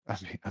being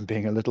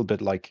a little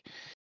bit like,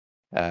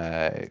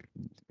 I'm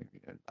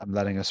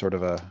letting a sort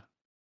of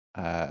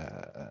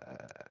an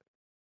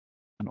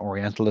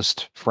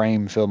Orientalist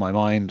frame fill my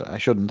mind. I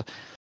shouldn't,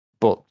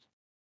 but,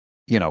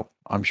 you know,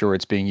 I'm sure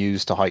it's being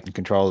used to heighten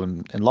control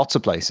in lots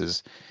of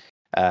places,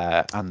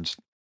 and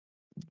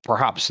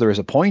perhaps there is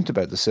a point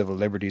about the civil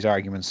liberties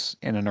arguments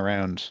in and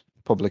around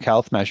public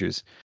health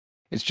measures.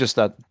 It's just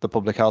that the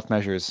public health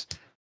measures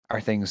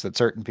are things that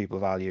certain people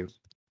value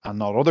and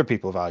not other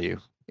people value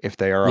if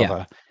they are of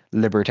a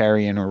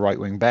libertarian or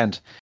right-wing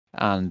bent.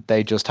 And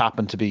they just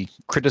happen to be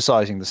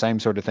criticizing the same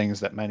sort of things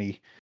that many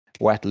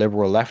wet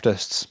liberal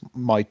leftists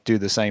might do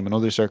the same in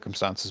other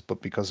circumstances,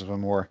 but because of a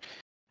more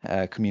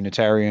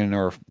communitarian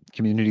or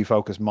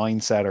community-focused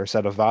mindset or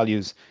set of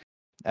values,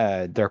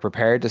 they're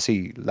prepared to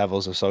see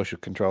levels of social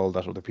control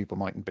that other people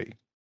mightn't be.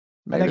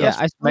 Maybe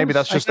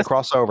that's just the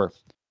crossover.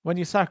 When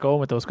you start going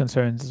with those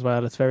concerns as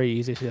well, it's very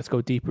easy to just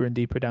go deeper and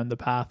deeper down the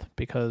path,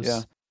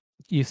 because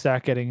you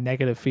start getting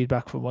negative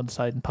feedback from one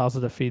side and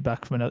positive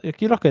feedback from another.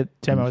 If you look at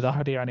Gemma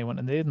O'Doherty or anyone,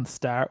 and they didn't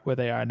start where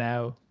they are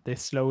now. They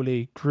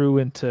slowly grew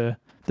into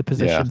the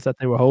positions that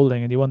they were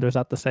holding, and you wonder, is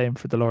that the same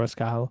for Dolores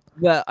Cahill?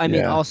 Well, I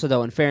mean, also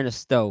though, in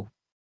fairness though,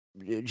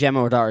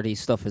 Gemma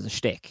O'Doherty's stuff is a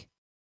shtick.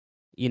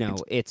 You know,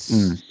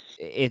 it's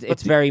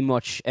very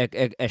much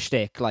a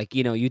shtick. Like,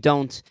 you know, you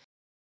don't,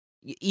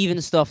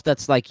 even stuff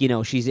that's like, you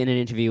know, she's in an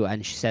interview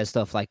and she says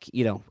stuff like,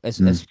 you know,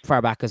 as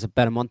far back as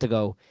about a month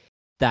ago,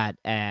 that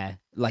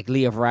like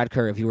Leo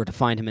Varadkar, if you were to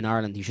find him in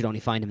Ireland, you should only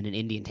find him in an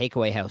Indian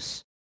takeaway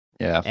house.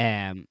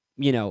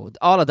 You know,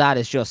 all of that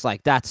is just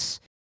like, that's,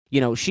 you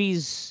know,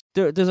 there's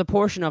a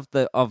portion of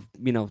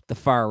you know, the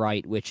far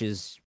right which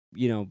is,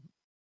 you know,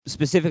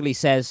 specifically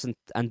says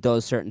and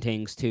does certain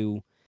things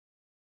to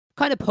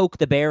kind of poke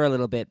the bear a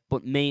little bit,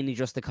 but mainly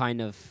just to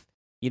kind of,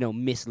 you know,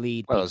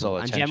 mislead people. Well,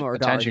 and Gemma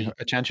O'Doherty,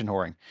 attention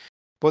whoring.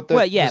 But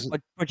but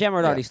Gemma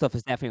O'Doherty stuff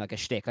is definitely like a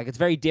shtick. Like, it's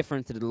very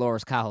different to the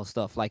Dolores Cahill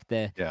stuff. Like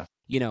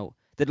you know,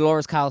 the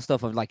Dolores Cahill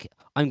stuff of like,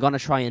 I'm gonna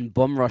try and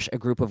bum rush a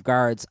group of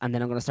guards, and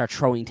then I'm gonna start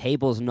throwing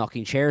tables and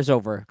knocking chairs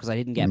over because I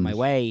didn't get my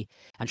way,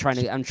 and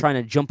I'm trying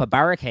to jump a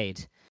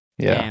barricade.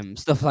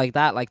 Stuff like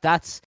that. Like,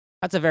 that's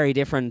a very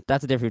different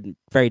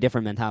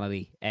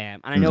mentality.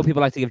 And I know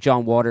people like to give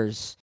John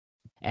Waters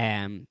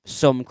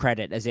some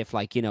credit, as if,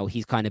 like, you know,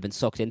 he's kind of been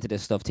sucked into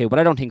this stuff too, but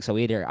I don't think so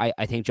either.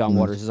 I think John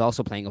Waters is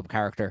also playing up a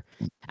character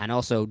and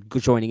also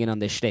joining in on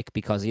this shtick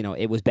because, you know,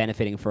 it was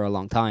benefiting for a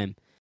long time.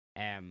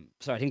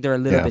 So I think they're a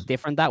little bit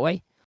different that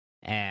way.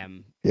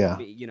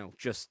 You know,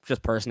 just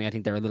personally, I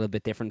think they're a little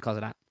bit different because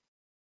of that.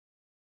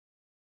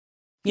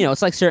 You know,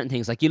 it's like certain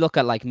things, like you look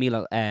at like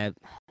Milo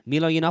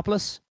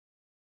Yiannopoulos,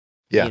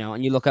 you know,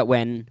 and you look at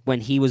when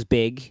he was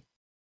big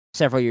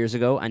several years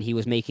ago, and he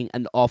was making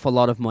an awful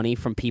lot of money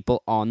from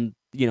people on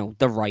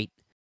the right,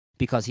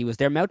 because he was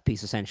their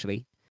mouthpiece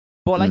essentially.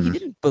 But like, he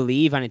didn't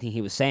believe anything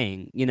he was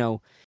saying.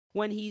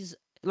 When he's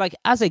like,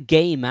 as a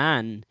gay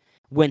man,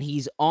 when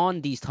he's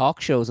on these talk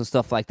shows and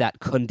stuff like that,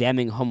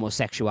 condemning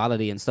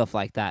homosexuality and stuff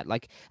like that,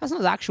 like, that's not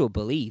his actual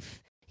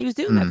belief. He was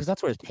doing that because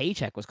that's where his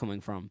paycheck was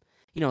coming from.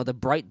 The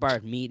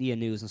Breitbart media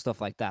news and stuff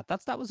like that.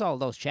 That was all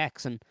those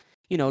checks. And,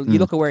 you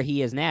look at where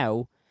he is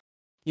now,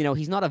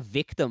 he's not a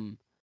victim.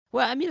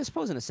 Well, I mean, I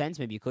suppose in a sense,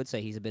 maybe you could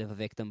say he's a bit of a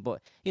victim,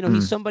 but,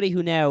 he's somebody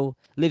who now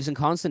lives in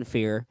constant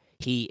fear.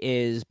 He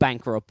is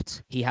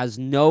bankrupt. He has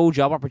no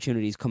job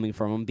opportunities coming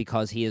from him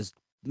because he has,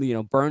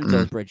 burned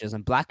those bridges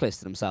and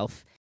blacklisted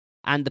himself.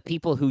 And the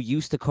people who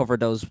used to cover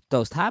those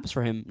tabs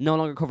for him no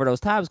longer cover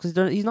those tabs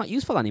because he's not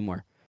useful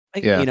anymore.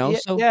 But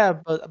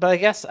I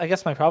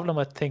guess my problem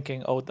with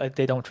thinking,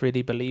 they don't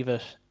really believe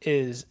it,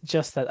 is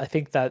just that I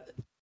think that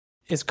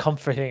is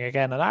comforting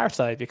again on our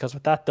side, because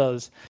what that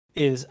does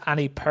is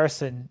any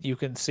person you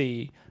can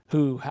see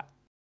who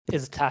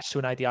is attached to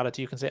an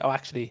ideology, you can say, oh,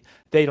 actually,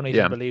 they don't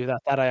even believe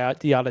that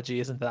ideology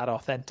isn't that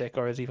authentic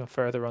or is even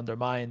further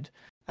undermined.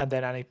 And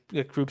then any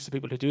groups of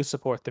people who do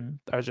support them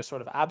are just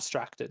sort of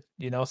abstracted,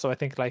 So I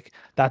think like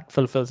that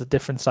fulfills a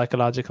different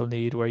psychological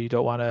need where you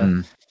don't want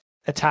to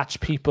attach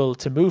people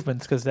to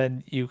movements, because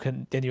then you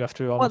have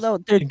to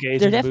almost engage.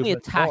 They're definitely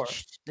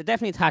attached. They're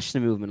definitely attached to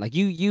the movement. Like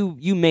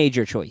you made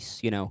your choice,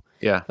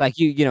 Yeah. Like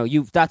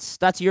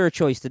that's your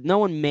choice. That no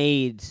one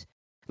made,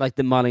 like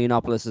the Molly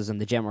Yiannopoulos and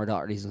the Gemma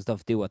Dohertys and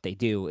stuff do what they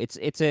do. It's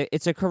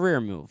a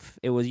career move.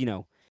 It was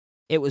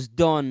it was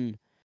done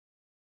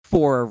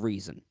for a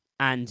reason.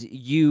 And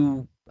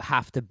you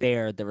have to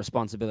bear the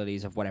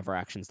responsibilities of whatever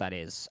actions that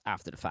is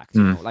after the fact.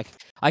 Like,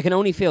 I can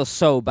only feel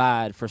so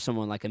bad for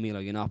someone like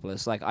Emilio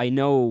Yiannopoulos. Like, I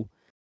know,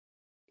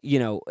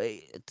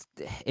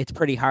 it's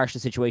pretty harsh the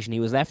situation he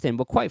was left in,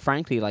 but quite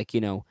frankly, like,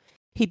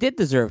 he did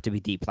deserve to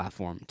be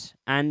deplatformed,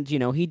 and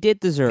he did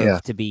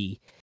deserve to be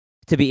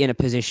in a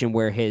position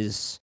where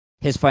his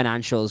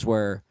financials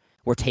were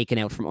taken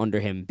out from under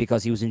him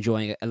because he was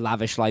enjoying a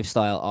lavish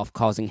lifestyle of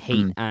causing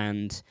hate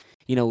and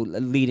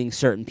leading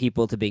certain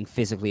people to being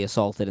physically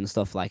assaulted and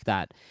stuff like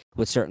that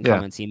with certain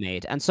comments he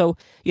made. And so,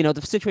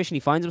 the situation he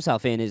finds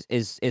himself in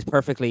is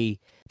perfectly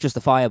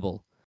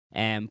justifiable.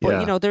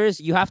 But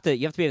you have to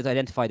be able to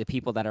identify the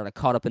people that are like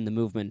caught up in the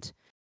movement,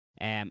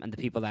 and the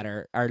people that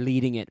are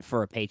leading it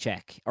for a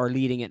paycheck or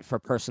leading it for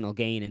personal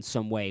gain in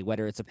some way,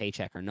 whether it's a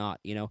paycheck or not.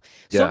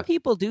 Some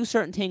people do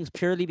certain things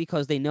purely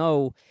because they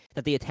know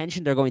that the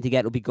attention they're going to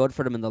get will be good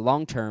for them in the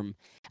long term,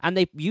 and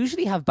they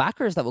usually have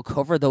backers that will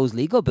cover those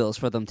legal bills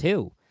for them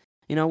too.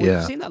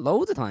 We've seen that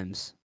loads of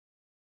times.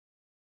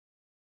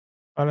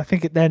 And I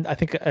think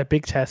a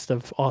big test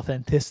of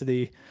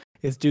authenticity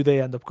is, do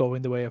they end up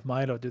going the way of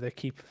Milo? Do they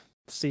keep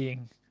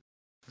seeing,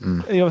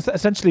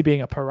 essentially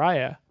being a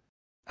pariah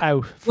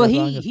out for as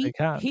long as they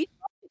can?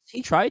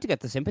 He tried to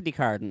get the sympathy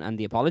card and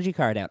the apology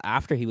card out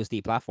after he was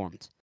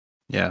deplatformed.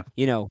 Yeah.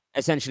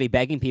 Essentially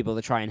begging people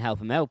to try and help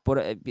him out,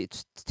 but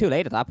it's too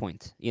late at that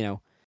point.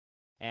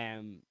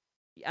 And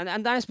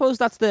I suppose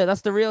that's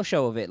the real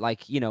show of it.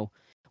 Like,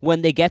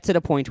 when they get to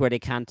the point where they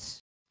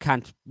can't,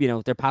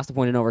 they're past the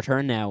point of no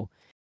return now.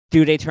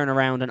 Do they turn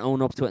around and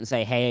own up to it and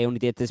say, hey, I only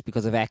did this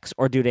because of X?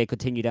 Or do they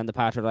continue down the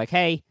path where they're like,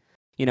 hey,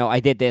 I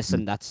did this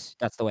and that's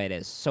the way it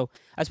is. So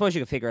I suppose you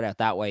can figure it out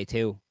that way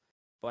too.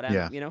 But,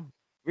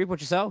 reap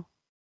what you sow.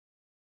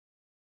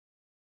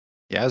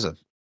 Yeah, is it?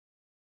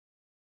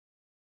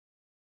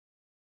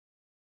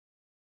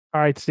 All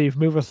right, Steve,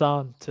 move us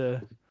on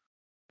to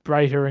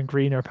brighter and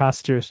greener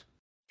pastures.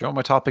 Do you know what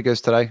my topic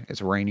is today?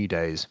 It's rainy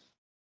days.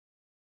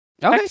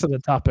 Okay.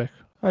 Excellent topic.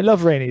 I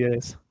love rainy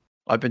days.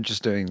 I've been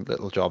just doing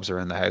little jobs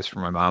around the house for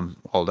my mom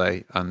all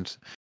day, and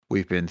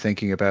we've been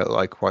thinking about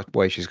like what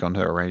way she's going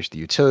to arrange the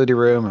utility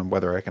room and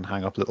whether I can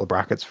hang up little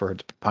brackets for her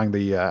to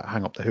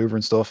hang up the Hoover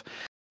and stuff.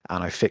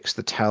 And I fixed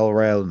the towel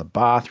rail in the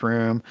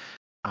bathroom,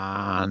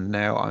 and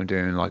now I'm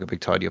doing like a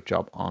big tidy up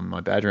job on my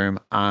bedroom,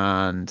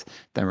 and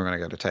then we're going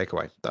to go to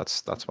takeaway.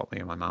 That's what me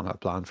and my mom have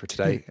planned for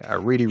today. A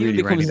really rainy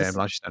day in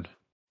Blanchardstown.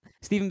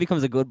 Stephen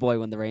becomes a good boy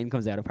when the rain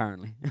comes out,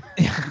 apparently.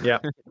 Yeah.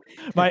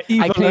 My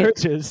evil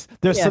urges,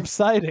 they're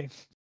subsiding.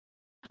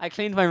 I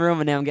cleaned my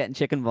room and now I'm getting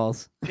chicken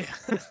balls.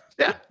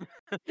 Yeah.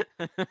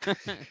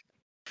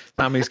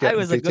 Mommy's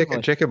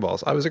getting chicken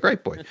balls. I was a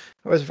great boy.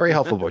 I was a very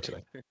helpful boy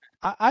today.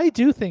 I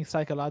do think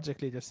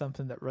psychologically there's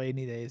something that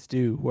rainy days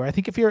do, where I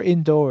think if you're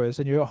indoors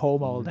and you're at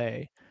home all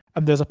day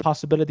and there's a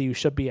possibility you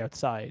should be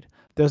outside,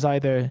 there's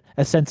either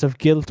a sense of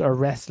guilt or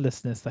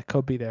restlessness that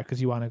could be there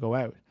because you want to go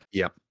out.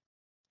 Yeah.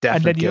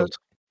 Definitely. And then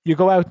you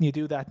go out and you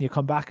do that and you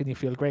come back and you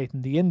feel great.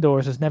 And the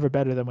indoors is never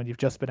better than when you've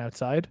just been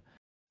outside.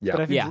 Yeah.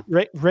 But I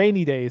think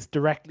rainy days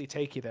directly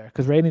take you there,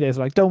 because rainy days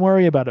are like, don't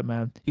worry about it,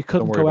 man. You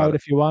couldn't go out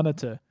if you wanted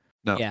to.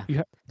 No. Yeah.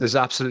 There's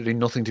absolutely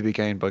nothing to be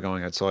gained by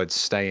going outside.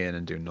 Stay in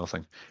and do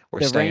nothing.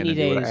 Or stay in and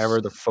do whatever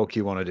the fuck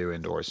you want to do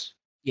indoors.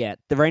 Yeah.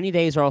 The rainy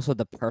days are also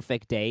the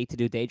perfect day to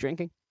do day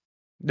drinking.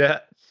 Yeah.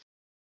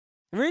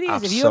 It really is.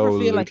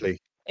 Absolutely.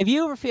 If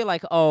you ever feel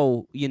like,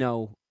 oh,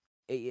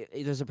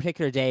 there's a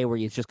particular day where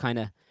you just kind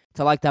of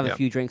to like to have a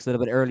few drinks a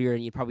little bit earlier,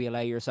 and you probably allow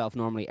yourself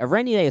normally. A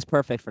rainy day is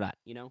perfect for that,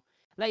 you know.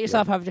 Let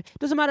yourself have a.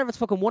 Doesn't matter if it's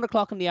fucking 1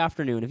 o'clock in the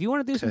afternoon. If you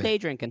want to do some day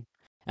drinking,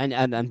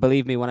 and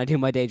believe me, when I do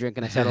my day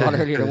drinking, I start a lot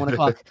earlier than 1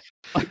 o'clock.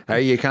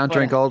 Hey, you can't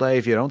drink all day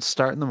if you don't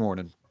start in the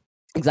morning.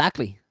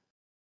 Exactly.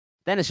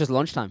 Then it's just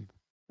lunchtime.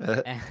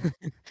 But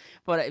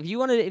if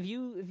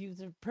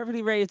you're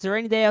perfectly ready, it's a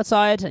rainy day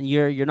outside, and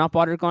you're not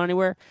bothered going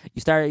anywhere.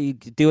 You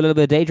do a little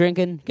bit of day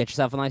drinking, get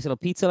yourself a nice little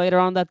pizza later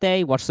on that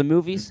day, watch some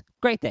movies.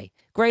 Great day,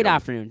 great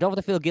afternoon. Don't have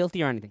to feel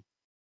guilty or anything.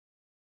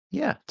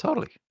 Yeah,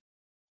 totally.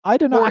 I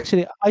don't know.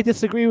 Actually, I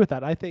disagree with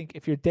that. I think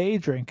if you're day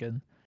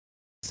drinking,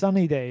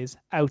 sunny days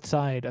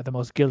outside are the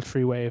most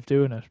guilt-free way of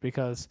doing it,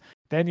 because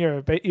then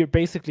you're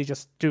basically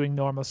just doing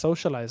normal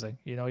socializing.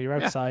 You know, you're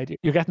outside,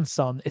 you're getting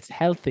sun. It's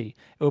healthy.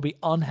 It would be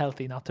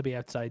unhealthy not to be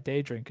outside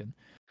day drinking.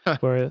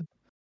 Where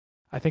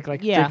I think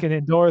drinking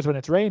indoors when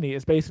it's rainy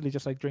is basically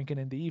just like drinking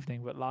in the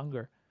evening but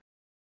longer,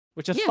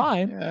 which is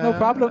fine. No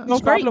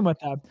problem with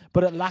that.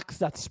 But it lacks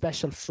that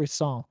special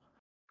frisson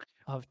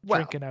of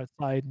drinking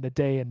outside in the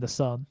day in the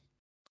sun.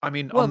 I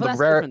mean, on the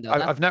rare,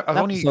 I've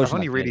only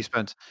really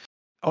spent.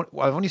 I've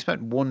only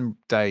spent one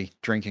day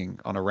drinking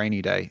on a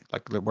rainy day,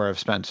 like where I've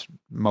spent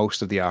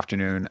most of the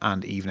afternoon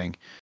and evening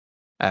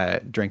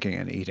drinking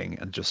and eating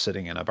and just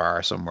sitting in a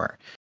bar somewhere.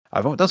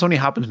 That's only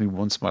happened to me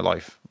once in my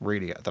life,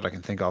 really, that I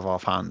can think of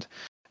offhand,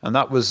 and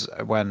that was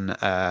when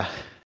I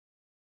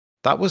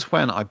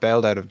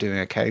bailed out of doing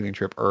a caving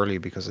trip early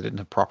because I didn't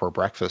have proper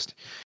breakfast,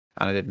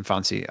 and I didn't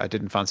fancy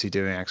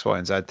doing X, Y,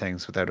 and Z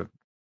things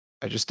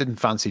I just didn't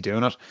fancy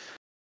doing it.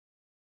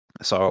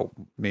 So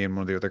me and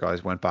one of the other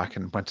guys went back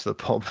and went to the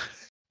pub.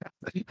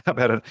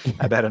 about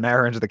an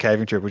hour into the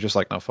caving trip, we're just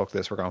like, no, fuck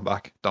this, we're going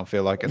back. Don't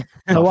feel like it.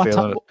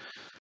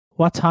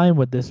 What time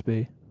would this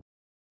be?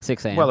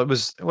 6 a.m. Well,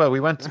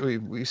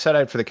 we set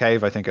out for the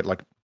cave, I think at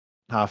like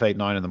 8:30,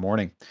 9 in the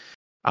morning,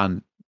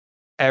 and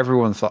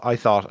everyone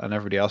thought, and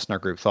everybody else in our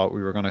group thought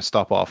we were going to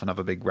stop off and have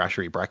a big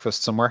brasserie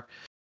breakfast somewhere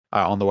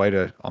on the way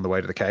to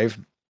the cave.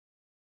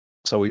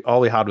 So all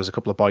we had was a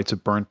couple of bites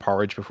of burnt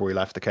porridge before we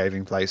left the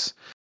caving place.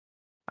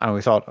 And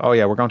we thought, oh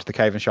yeah, we're going to the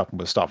caving shop and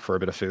we'll stop for a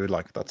bit of food.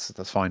 Like that's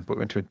fine. But we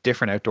went to a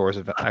different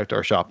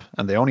outdoor shop,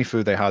 and the only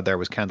food they had there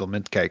was Kendal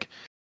mint cake,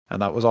 and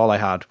that was all I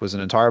had, was an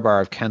entire bar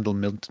of Kendal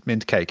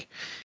mint cake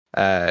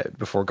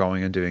before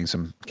going and doing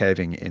some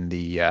caving in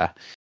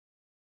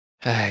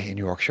in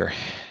Yorkshire.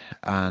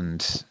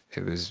 And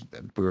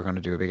we were going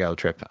to do a big L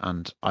trip,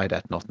 and I'd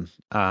ate nothing.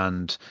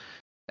 And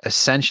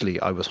essentially,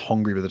 I was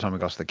hungry by the time I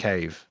got to the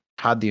cave.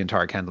 Had the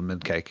entire Kendal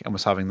mint cake and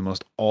was having the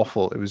most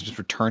awful. It was just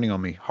returning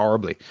on me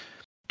horribly.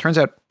 Turns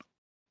out,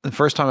 the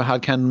first time I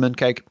had Kendal mint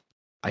cake,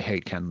 I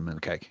hate Kendal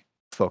mint cake.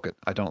 Fuck it,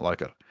 I don't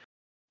like it.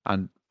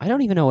 And I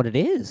don't even know what it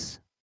is.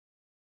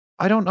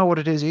 I don't know what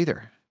it is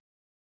either.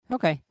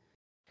 Okay.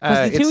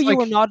 Because the two of you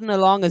were nodding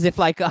along as if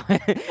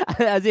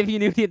as if you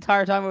knew the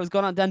entire time what was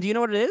going on. Dan, do you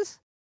know what it is?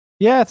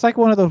 Yeah, it's like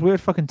one of those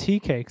weird fucking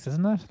tea cakes,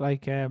 isn't it?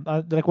 Like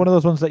one of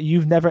those ones that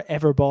you've never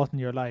ever bought in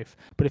your life,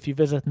 but if you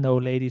visit an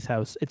old lady's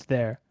house, it's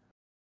there.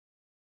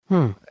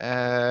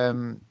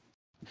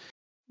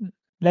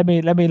 Let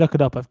me look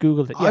it up. I've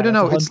googled it. Yeah, I don't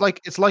know. It's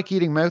like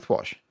eating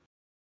mouthwash.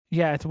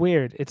 Yeah, it's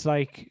weird. It's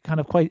like kind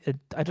of quite.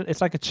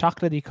 It's like a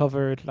chocolatey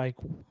covered. Like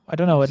I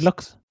don't know. It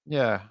looks.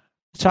 Yeah.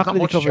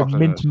 Chocolatey covered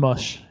mint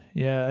mush.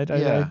 Yeah.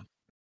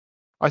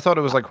 I thought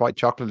it was like quite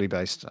chocolatey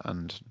based,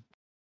 and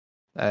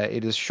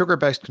it is sugar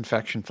based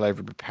confection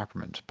flavored with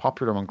peppermint,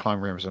 popular among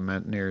climbers and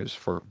mountaineers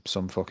for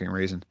some fucking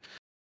reason.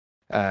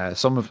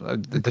 Some of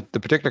the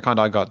particular kind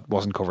I got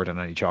wasn't covered in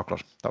any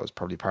chocolate. That was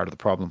probably part of the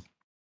problem.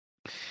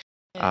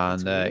 Yeah,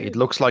 and it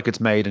looks like it's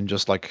made in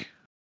just like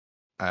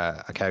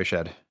a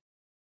cowshed.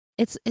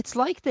 It's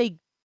like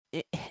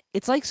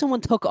it's like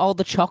someone took all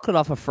the chocolate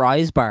off a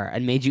Fry's bar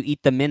and made you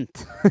eat the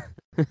mint.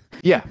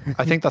 Yeah,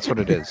 I think that's what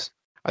it is.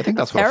 I think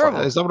that's what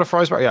is that what a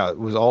Fry's bar? Yeah, it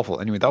was awful.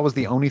 Anyway, that was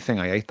the only thing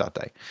I ate that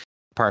day,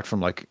 apart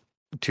from like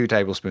 2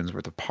 tablespoons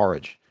worth of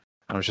porridge.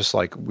 And I was just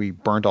like, we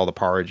burnt all the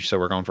porridge, so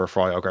we're going for a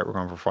fry. Oh, great, we're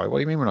going for a fry. What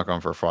do you mean we're not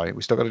going for a fry?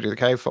 We still got to do the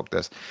cave. Fuck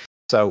this.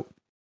 So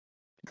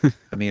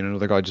me and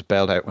another guy just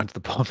bailed out, went to the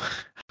pub,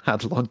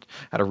 had lunch,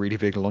 had a really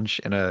big lunch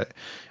in a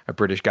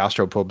British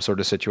gastro pub sort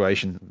of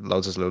situation.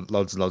 Loads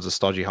of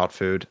stodgy hot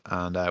food,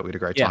 and we had a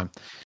great time.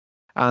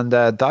 And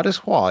that is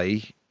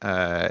why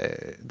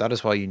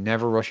you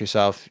never rush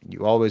yourself.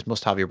 You always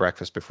must have your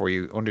breakfast before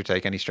you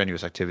undertake any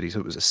strenuous activity.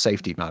 So it was a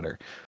safety matter.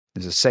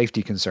 There's a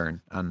safety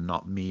concern, and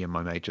not me and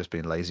my mate just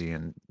being lazy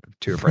and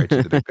too afraid to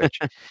do the big pitch.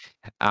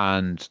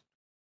 And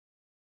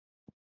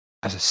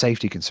as a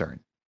safety concern,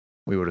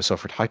 we would have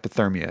suffered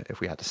hypothermia if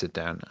we had to sit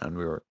down, and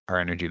our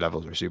energy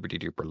levels were super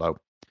duper low.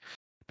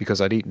 Because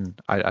I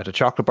had a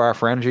chocolate bar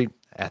for energy,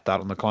 ate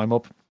that on the climb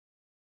up.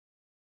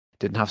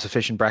 Didn't have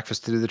sufficient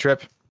breakfast to do the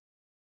trip.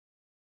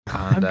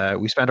 And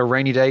we spent a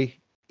rainy day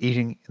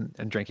eating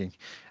and drinking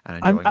and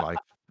enjoying life.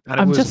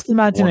 I'm just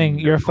imagining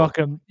your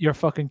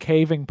fucking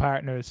caving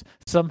partners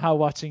somehow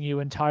watching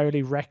you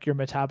entirely wreck your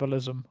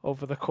metabolism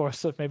over the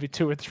course of maybe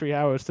 2 or 3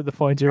 hours to the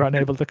point you're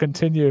unable to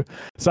continue.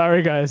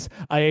 Sorry guys,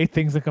 I ate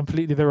things in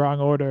completely the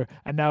wrong order,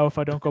 and now if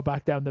I don't go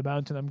back down the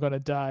mountain, I'm gonna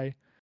die.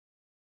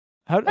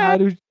 How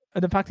do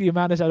the fact that you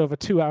managed that over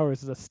 2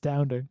 hours is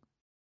astounding.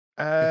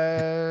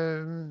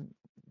 Yeah,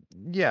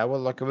 well,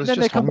 look, I was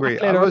just hungry.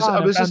 I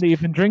was just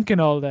you've been drinking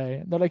all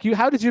day. They're like,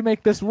 how did you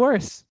make this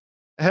worse?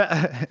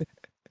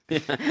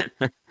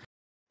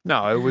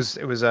 No, it was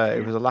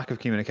a lack of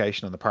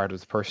communication on the part of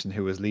the person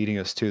who was leading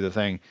us to the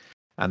thing,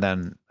 and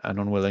then an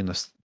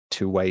unwillingness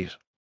to wait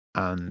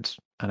and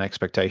an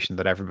expectation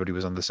that everybody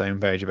was on the same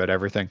page about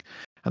everything.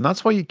 And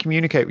that's why you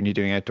communicate when you're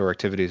doing outdoor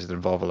activities that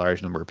involve a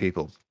large number of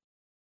people.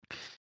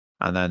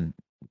 And then,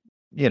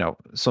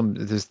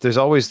 there's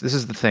always, this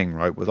is the thing,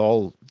 right? With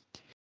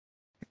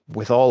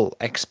all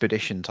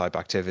expedition type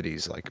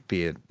activities, like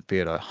be it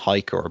a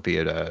hike or be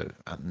it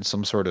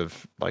some sort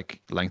of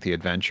like lengthy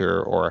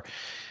adventure or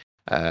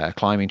a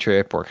climbing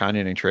trip or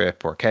canyoning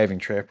trip or caving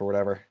trip or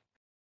whatever,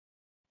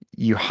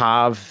 you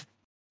have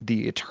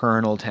the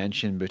eternal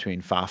tension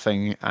between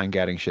faffing and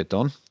getting shit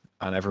done,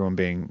 and everyone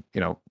being,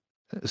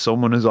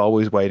 someone is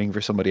always waiting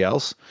for somebody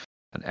else,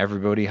 and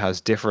everybody has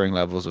differing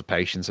levels of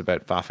patience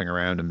about faffing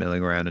around and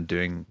milling around and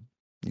doing,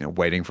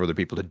 waiting for other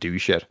people to do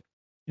shit.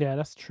 Yeah,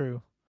 that's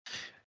true.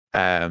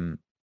 That's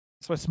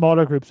why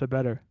smaller groups are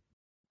better.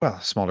 Well,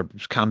 smaller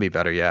groups can be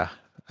better, yeah.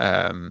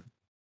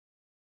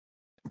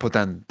 But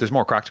then there's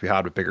more crack to be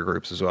had with bigger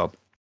groups as well.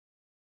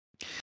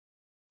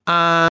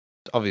 And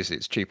obviously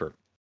it's cheaper.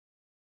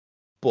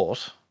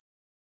 But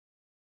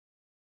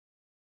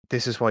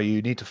this is why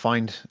you need to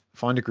find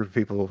a group of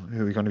people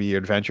who are going to be your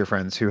adventure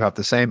friends who have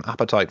the same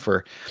appetite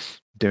for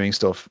doing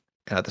stuff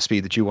at the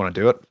speed that you want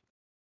to do it.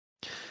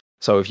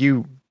 So if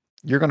you're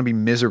going to be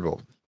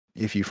miserable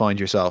if you find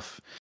yourself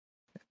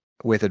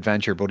with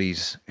adventure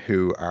buddies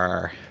who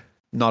are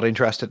not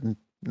interested in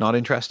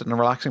a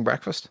relaxing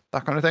breakfast,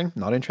 that kind of thing,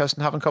 not interested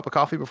in having a cup of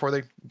coffee before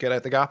they get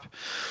out the gap,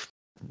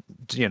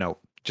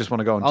 just want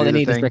to go and all do the thing. All they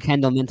need is their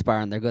Kendall mint bar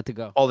and they're good to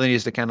go. All they need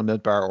is the Kendall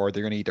mint bar, or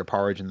they're going to eat their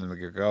porridge and then they're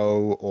going to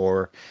go,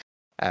 or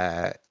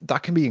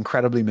that can be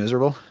incredibly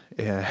miserable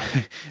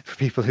for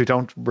people who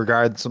don't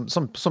regard,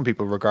 some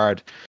people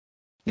regard,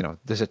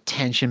 there's a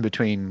tension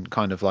between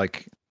kind of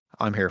like,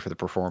 I'm here for the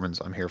performance,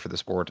 I'm here for the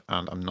sport,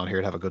 and I'm not here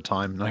to have a good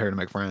time, I'm not here to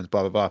make friends,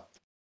 blah, blah, blah.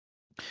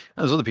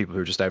 And there's other people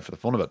who are just out for the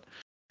fun of it.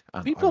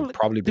 And people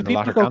probably been the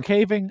latter camp.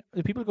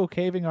 Do people go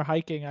caving or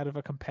hiking out of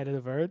a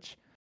competitive urge?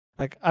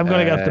 Like, I'm going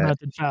to get up the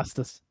mountain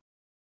fastest.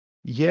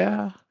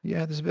 Yeah,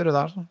 there's a bit of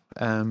that.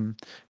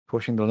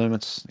 Pushing the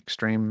limits,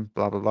 extreme,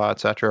 blah, blah, blah,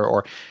 etc.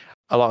 Or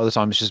a lot of the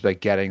time it's just about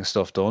getting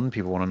stuff done.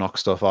 People want to knock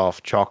stuff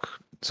off, chalk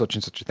such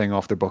and such a thing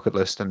off their bucket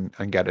list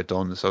and get it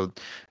done. So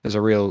there's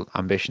a real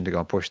ambition to go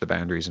and push the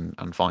boundaries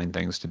and find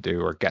things to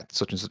do or get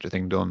such and such a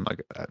thing done,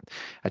 like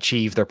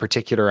achieve their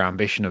particular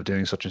ambition of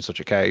doing such and such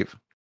a cave.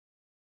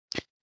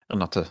 And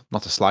not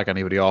to slag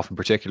anybody off in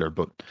particular,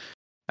 but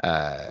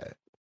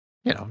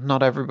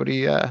not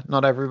everybody had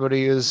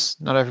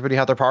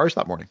their powers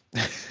that morning.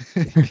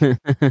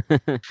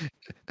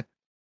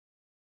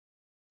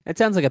 It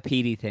sounds like a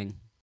PD thing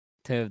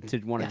to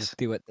want to just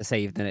do it to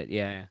save in it.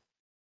 Yeah.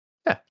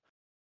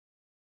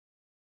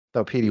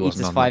 Though PD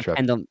wasn't on that trip.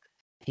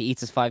 He eats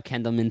his 5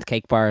 Kendall mint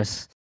cake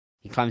bars.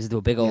 He climbs into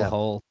a big old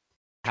hole.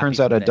 Turns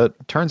out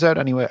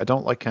anyway, I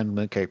don't like Kendall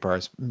mint cake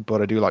bars,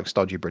 but I do like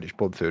stodgy British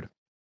pub food.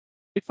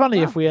 It'd be funny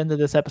if we ended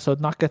this episode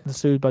not getting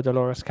sued by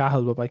Dolores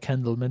Cahill, but by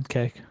Kendall mint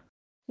cake.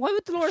 Why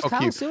would Dolores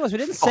Cahill sue us? We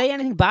didn't say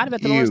anything bad about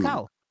Dolores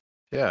Cahill.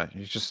 Yeah,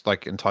 you're just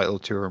like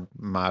entitled to her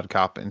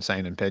madcap,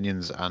 insane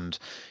opinions, and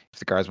if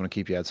the guards want to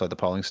keep you outside the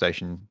polling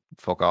station,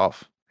 fuck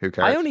off. Who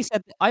cares?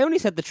 I only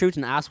said the truth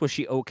and asked was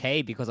she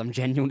okay because I'm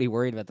genuinely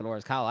worried about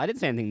Dolores Cahill. I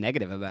didn't say anything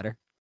negative about her.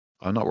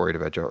 I'm not worried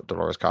about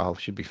Dolores Cahill.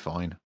 She'd be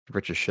fine.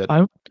 Rich as shit.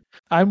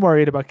 I'm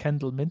worried about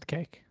Kendall mint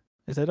cake.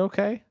 Is that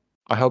okay?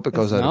 I hope it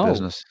goes out of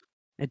business.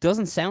 It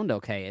doesn't sound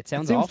okay. It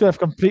seems awful. To have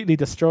completely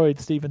destroyed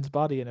Stephen's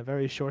body in a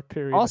very short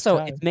period. Also,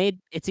 of time.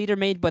 it's either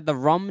made by the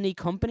Romney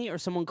Company or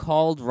someone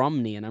called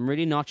Romney, and I'm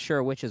really not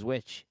sure which is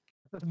which.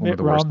 Mitt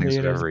Romney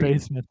in his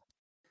basement.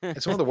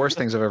 It's one of the worst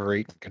things I've ever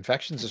eaten.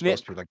 Confections are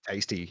supposed to be like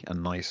tasty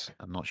and nice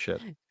and not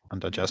shit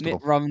and digestible.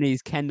 Mitt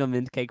Romney's Kendall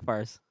mint cake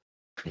bars.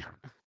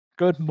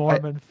 Good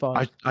Mormon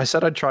fun. I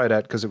said I'd try it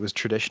out because it was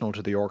traditional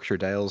to the Yorkshire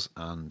Dales,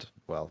 and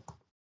well,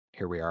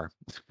 here we are.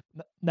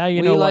 Now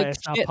you know why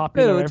it's not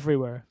popular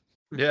everywhere.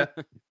 Yeah.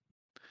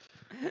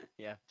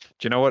 Yeah.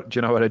 Do you know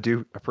what I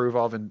do approve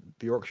of in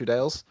the Yorkshire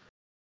Dales?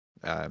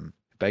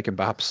 Bacon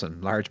baps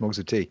and large mugs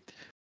of tea.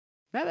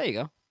 Yeah, there you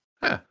go.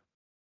 Yeah.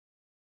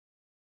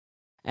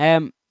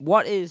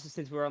 What is,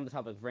 since we're on the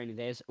topic of rainy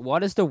days,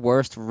 what is the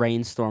worst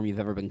rainstorm you've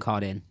ever been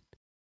caught in?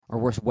 Or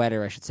worst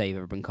weather, I should say, you've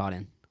ever been caught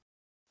in?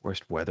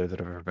 Worst weather that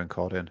I've ever been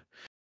caught in?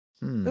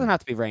 It doesn't have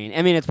to be rain.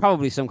 I mean, it's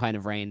probably some kind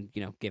of rain,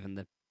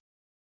 given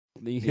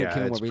what we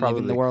live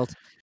in the world.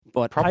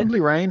 But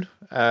probably rain.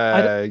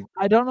 I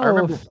don't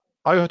know.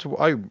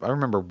 I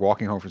remember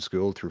walking home from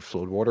school through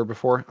floodwater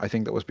before. I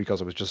think that was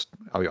because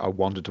I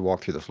wanted to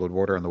walk through the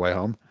floodwater on the way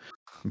home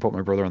and put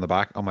my brother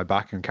on my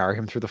back and carry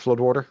him through the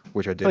floodwater,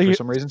 which I did for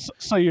some reason.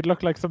 So you'd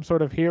look like some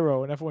sort of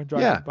hero, and everyone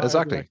driving by. Yeah,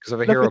 exactly. Because of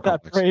a look hero at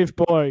that complex. brave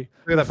boy.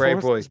 Look at that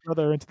brave boy. His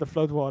brother into the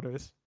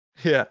floodwaters.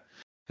 Yeah,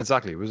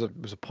 exactly. It was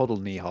a puddle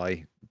knee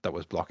high that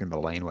was blocking the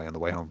laneway on the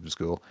way home from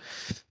school.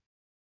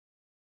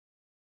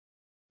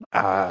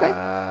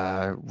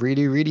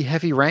 Really, really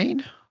heavy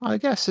rain, I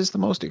guess, is the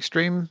most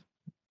extreme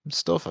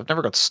stuff. I've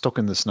never got stuck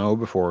in the snow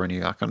before or any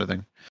of that kind of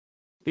thing.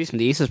 Beast from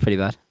the East is pretty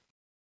bad.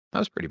 That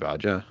was pretty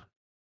bad, yeah.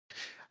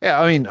 Yeah,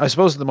 I mean, I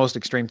suppose the most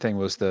extreme thing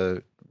was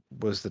the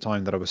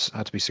time that I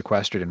had to be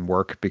sequestered in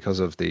work because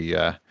of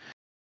the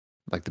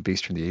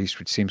Beast from the East,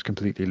 which seems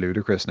completely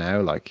ludicrous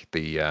now. Like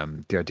the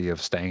idea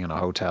of staying in a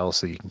hotel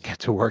so you can get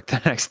to work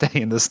the next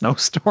day in the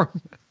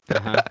snowstorm,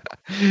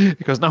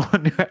 because no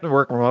one knew how to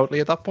work remotely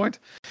at that point.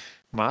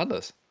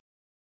 Madness.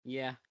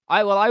 Yeah,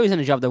 I was in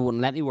a job that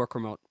wouldn't let me work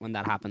remote when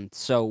that happened.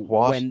 So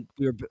when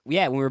we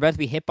were about to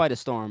be hit by the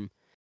storm,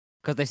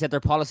 because they said their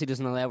policy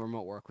doesn't allow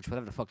remote work, which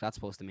whatever the fuck that's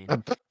supposed to mean.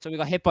 So we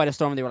got hit by the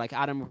storm, and they were like,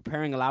 "Adam, we're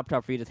preparing a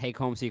laptop for you to take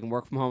home so you can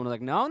work from home." And I was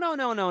like,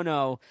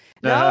 "No.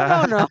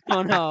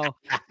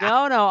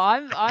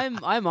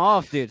 I'm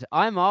off, dude.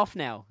 I'm off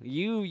now.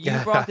 You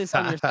brought this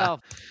on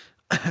yourself.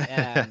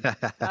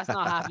 That's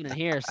not happening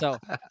here." So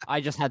I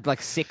just had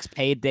like 6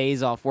 paid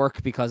days off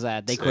work because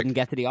they couldn't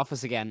get to the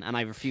office again, and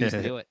I refused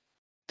to do it.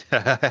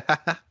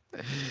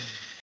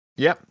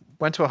 Yep.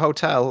 Went to a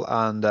hotel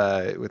and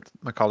with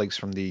my colleagues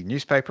from the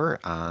newspaper,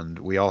 and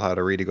we all had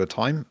a really good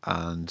time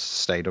and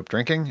stayed up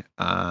drinking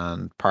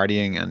and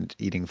partying and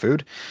eating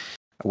food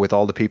with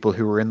all the people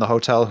who were in the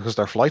hotel because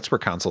their flights were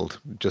cancelled,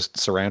 just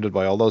surrounded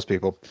by all those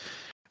people.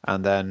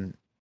 And then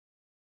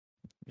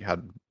you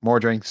had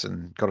more drinks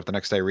and got up the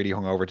next day really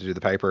hungover to do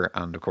the paper,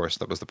 and of course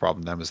that was the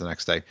problem then, was the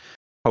next day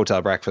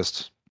hotel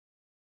breakfast.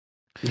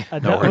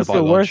 And that was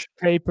the worst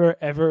paper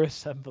ever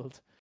assembled.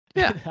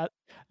 Yeah. It had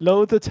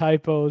loads of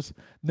typos,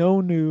 no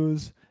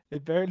news.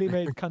 It barely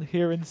made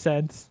coherent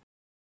sense.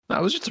 No,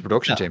 it was just a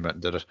production team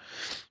that did it.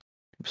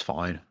 It was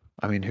fine.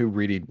 I mean, who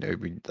really,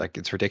 like,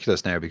 it's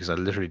ridiculous now because I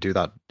literally do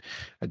that.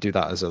 I do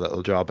that as a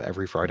little job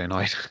every Friday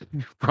night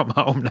from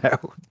home now.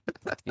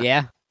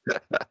 Yeah.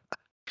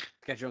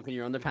 Get drunk in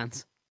your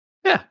underpants.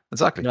 Yeah,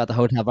 exactly. At the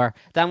hotel bar.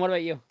 Dan, what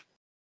about you?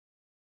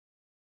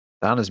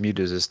 Dan is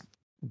muted.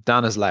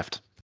 Dan is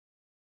left.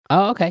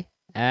 Oh, okay.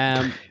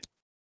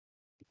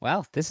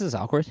 Well, this is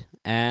awkward.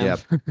 Yeah.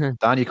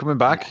 Dan, you coming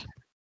back?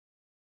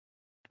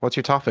 What's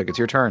your topic? It's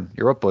your turn.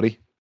 You're up, buddy.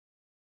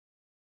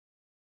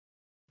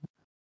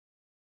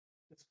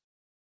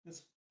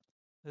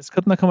 This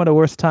couldn't have come at a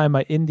worse time.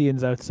 My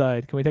Indian's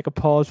outside. Can we take a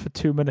pause for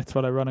 2 minutes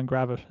while I run and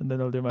grab it, and then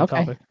I'll do my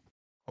topic?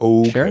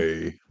 Okay.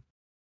 Sure.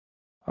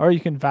 Or you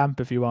can vamp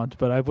if you want,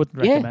 but I wouldn't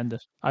recommend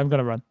it. I'm going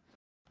to run.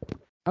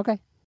 Okay.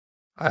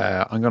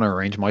 I'm going to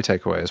arrange my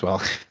takeaway as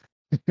well.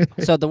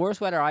 So the worst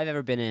weather I've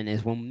ever been in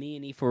is when me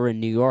and Aoife were in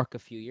New York a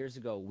few years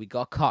ago. We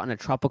got caught in a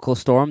tropical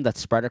storm that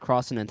spread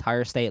across an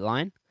entire state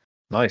line.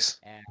 Nice.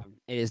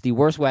 It is the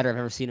worst weather I've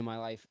ever seen in my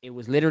life. It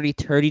was literally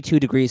 32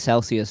 degrees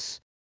Celsius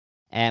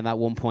at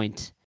one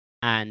point,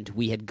 and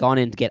we had gone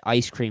in to get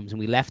ice creams, and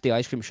we left the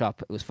ice cream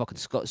shop. It was fucking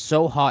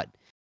so hot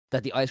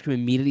that the ice cream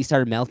immediately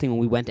started melting when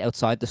we went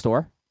outside the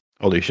store.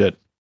 Holy shit.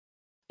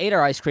 Ate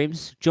our ice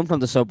creams, jumped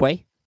on the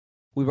subway.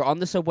 We were on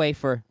the subway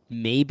for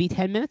maybe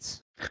 10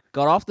 minutes.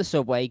 Got off the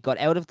subway, got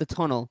out of the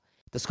tunnel.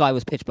 The sky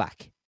was pitch black.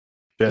 Shit.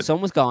 The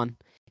sun was gone.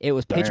 It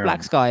was pitch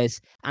black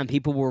skies, and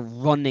people were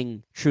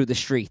running through the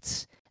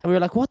streets. And we were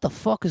like, what the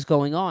fuck is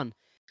going on?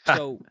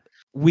 So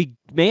we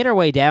made our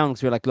way down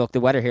because we were like, look, the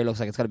weather here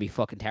looks like it's going to be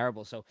fucking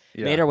terrible. So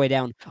made our way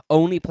down.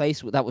 Only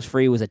place that was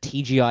free was a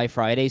TGI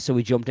Friday, so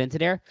we jumped into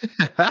there.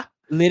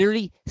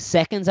 Literally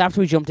seconds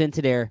after we jumped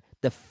into there,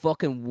 the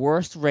fucking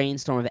worst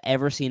rainstorm I've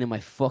ever seen in my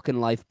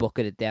fucking life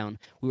bucketed down.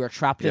 We were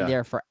trapped in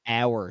there for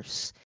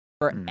hours.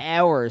 For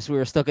hours, we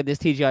were stuck at this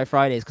TGI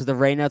Fridays because the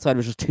rain outside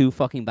was just too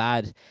fucking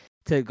bad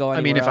to go anywhere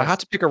I mean, if else. I had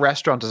to pick a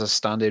restaurant as a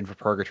stand-in for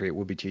purgatory, it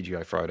would be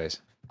TGI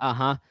Fridays.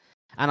 And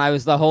I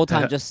was the whole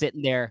time just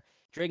sitting there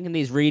drinking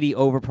these really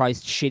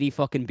overpriced, shitty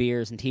fucking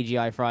beers and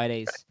TGI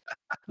Fridays,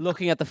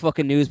 looking at the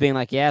fucking news, being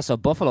like, yeah, so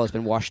Buffalo's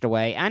been washed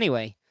away.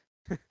 Anyway,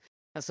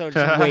 so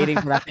just waiting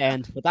for that to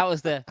end. But that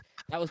was the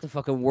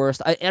fucking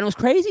worst. And it was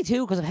crazy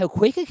too because of how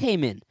quick it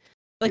came in.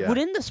 Like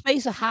within the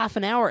space of half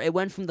an hour, it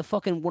went from the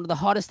fucking one of the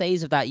hottest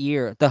days of that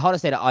year, the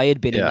hottest day that I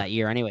had been in that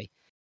year anyway,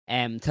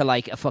 to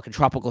like a fucking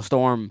tropical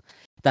storm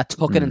that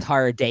took an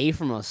entire day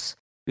from us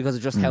because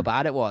of just how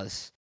bad it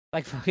was.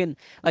 Like fucking,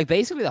 like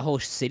basically the whole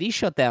city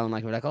shut down.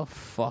 Like we're like, oh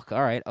fuck,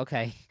 all right,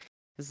 okay,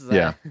 this is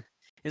this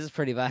is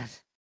pretty bad.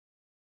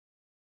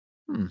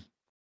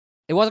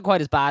 It wasn't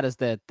quite as bad as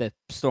the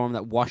storm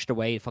that washed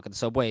away fucking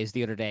subways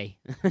the other day,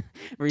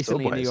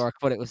 recently in New York,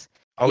 but it was.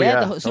 Oh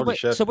yeah,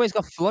 the subways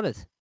got flooded.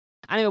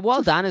 Anyway,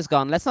 while Dan is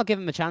gone, let's not give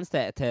him a chance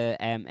to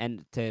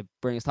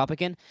bring his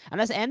topic in, and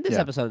let's end this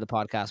episode of the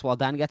podcast while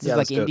Dan gets his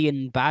like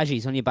Indian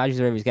badgies, Indian badgies,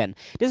 whatever he's getting.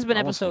 This has been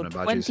episode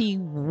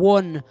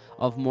 21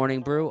 of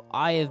Morning Brew.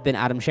 I have been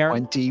Adam Sherritt.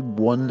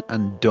 21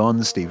 and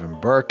done, Stephen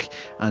Burke,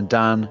 and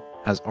Dan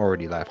has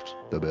already left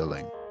the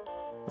building.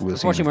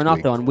 Unfortunately, we're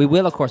not done. We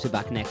will, of course, be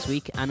back next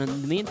week. And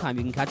in the meantime,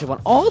 you can catch up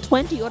on all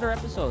 20 other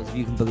episodes, if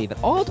you can believe it.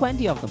 All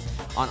 20 of them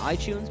on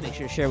iTunes. Make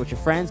sure to share with your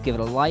friends. Give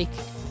it a like.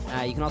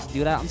 You can also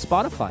do that on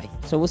Spotify.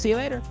 So we'll see you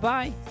later.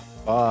 Bye.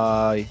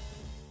 Bye.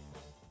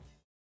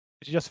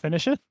 Did you just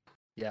finish it?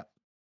 Yeah.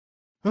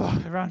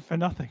 Oh, I ran for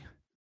nothing.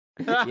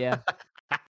 Yeah.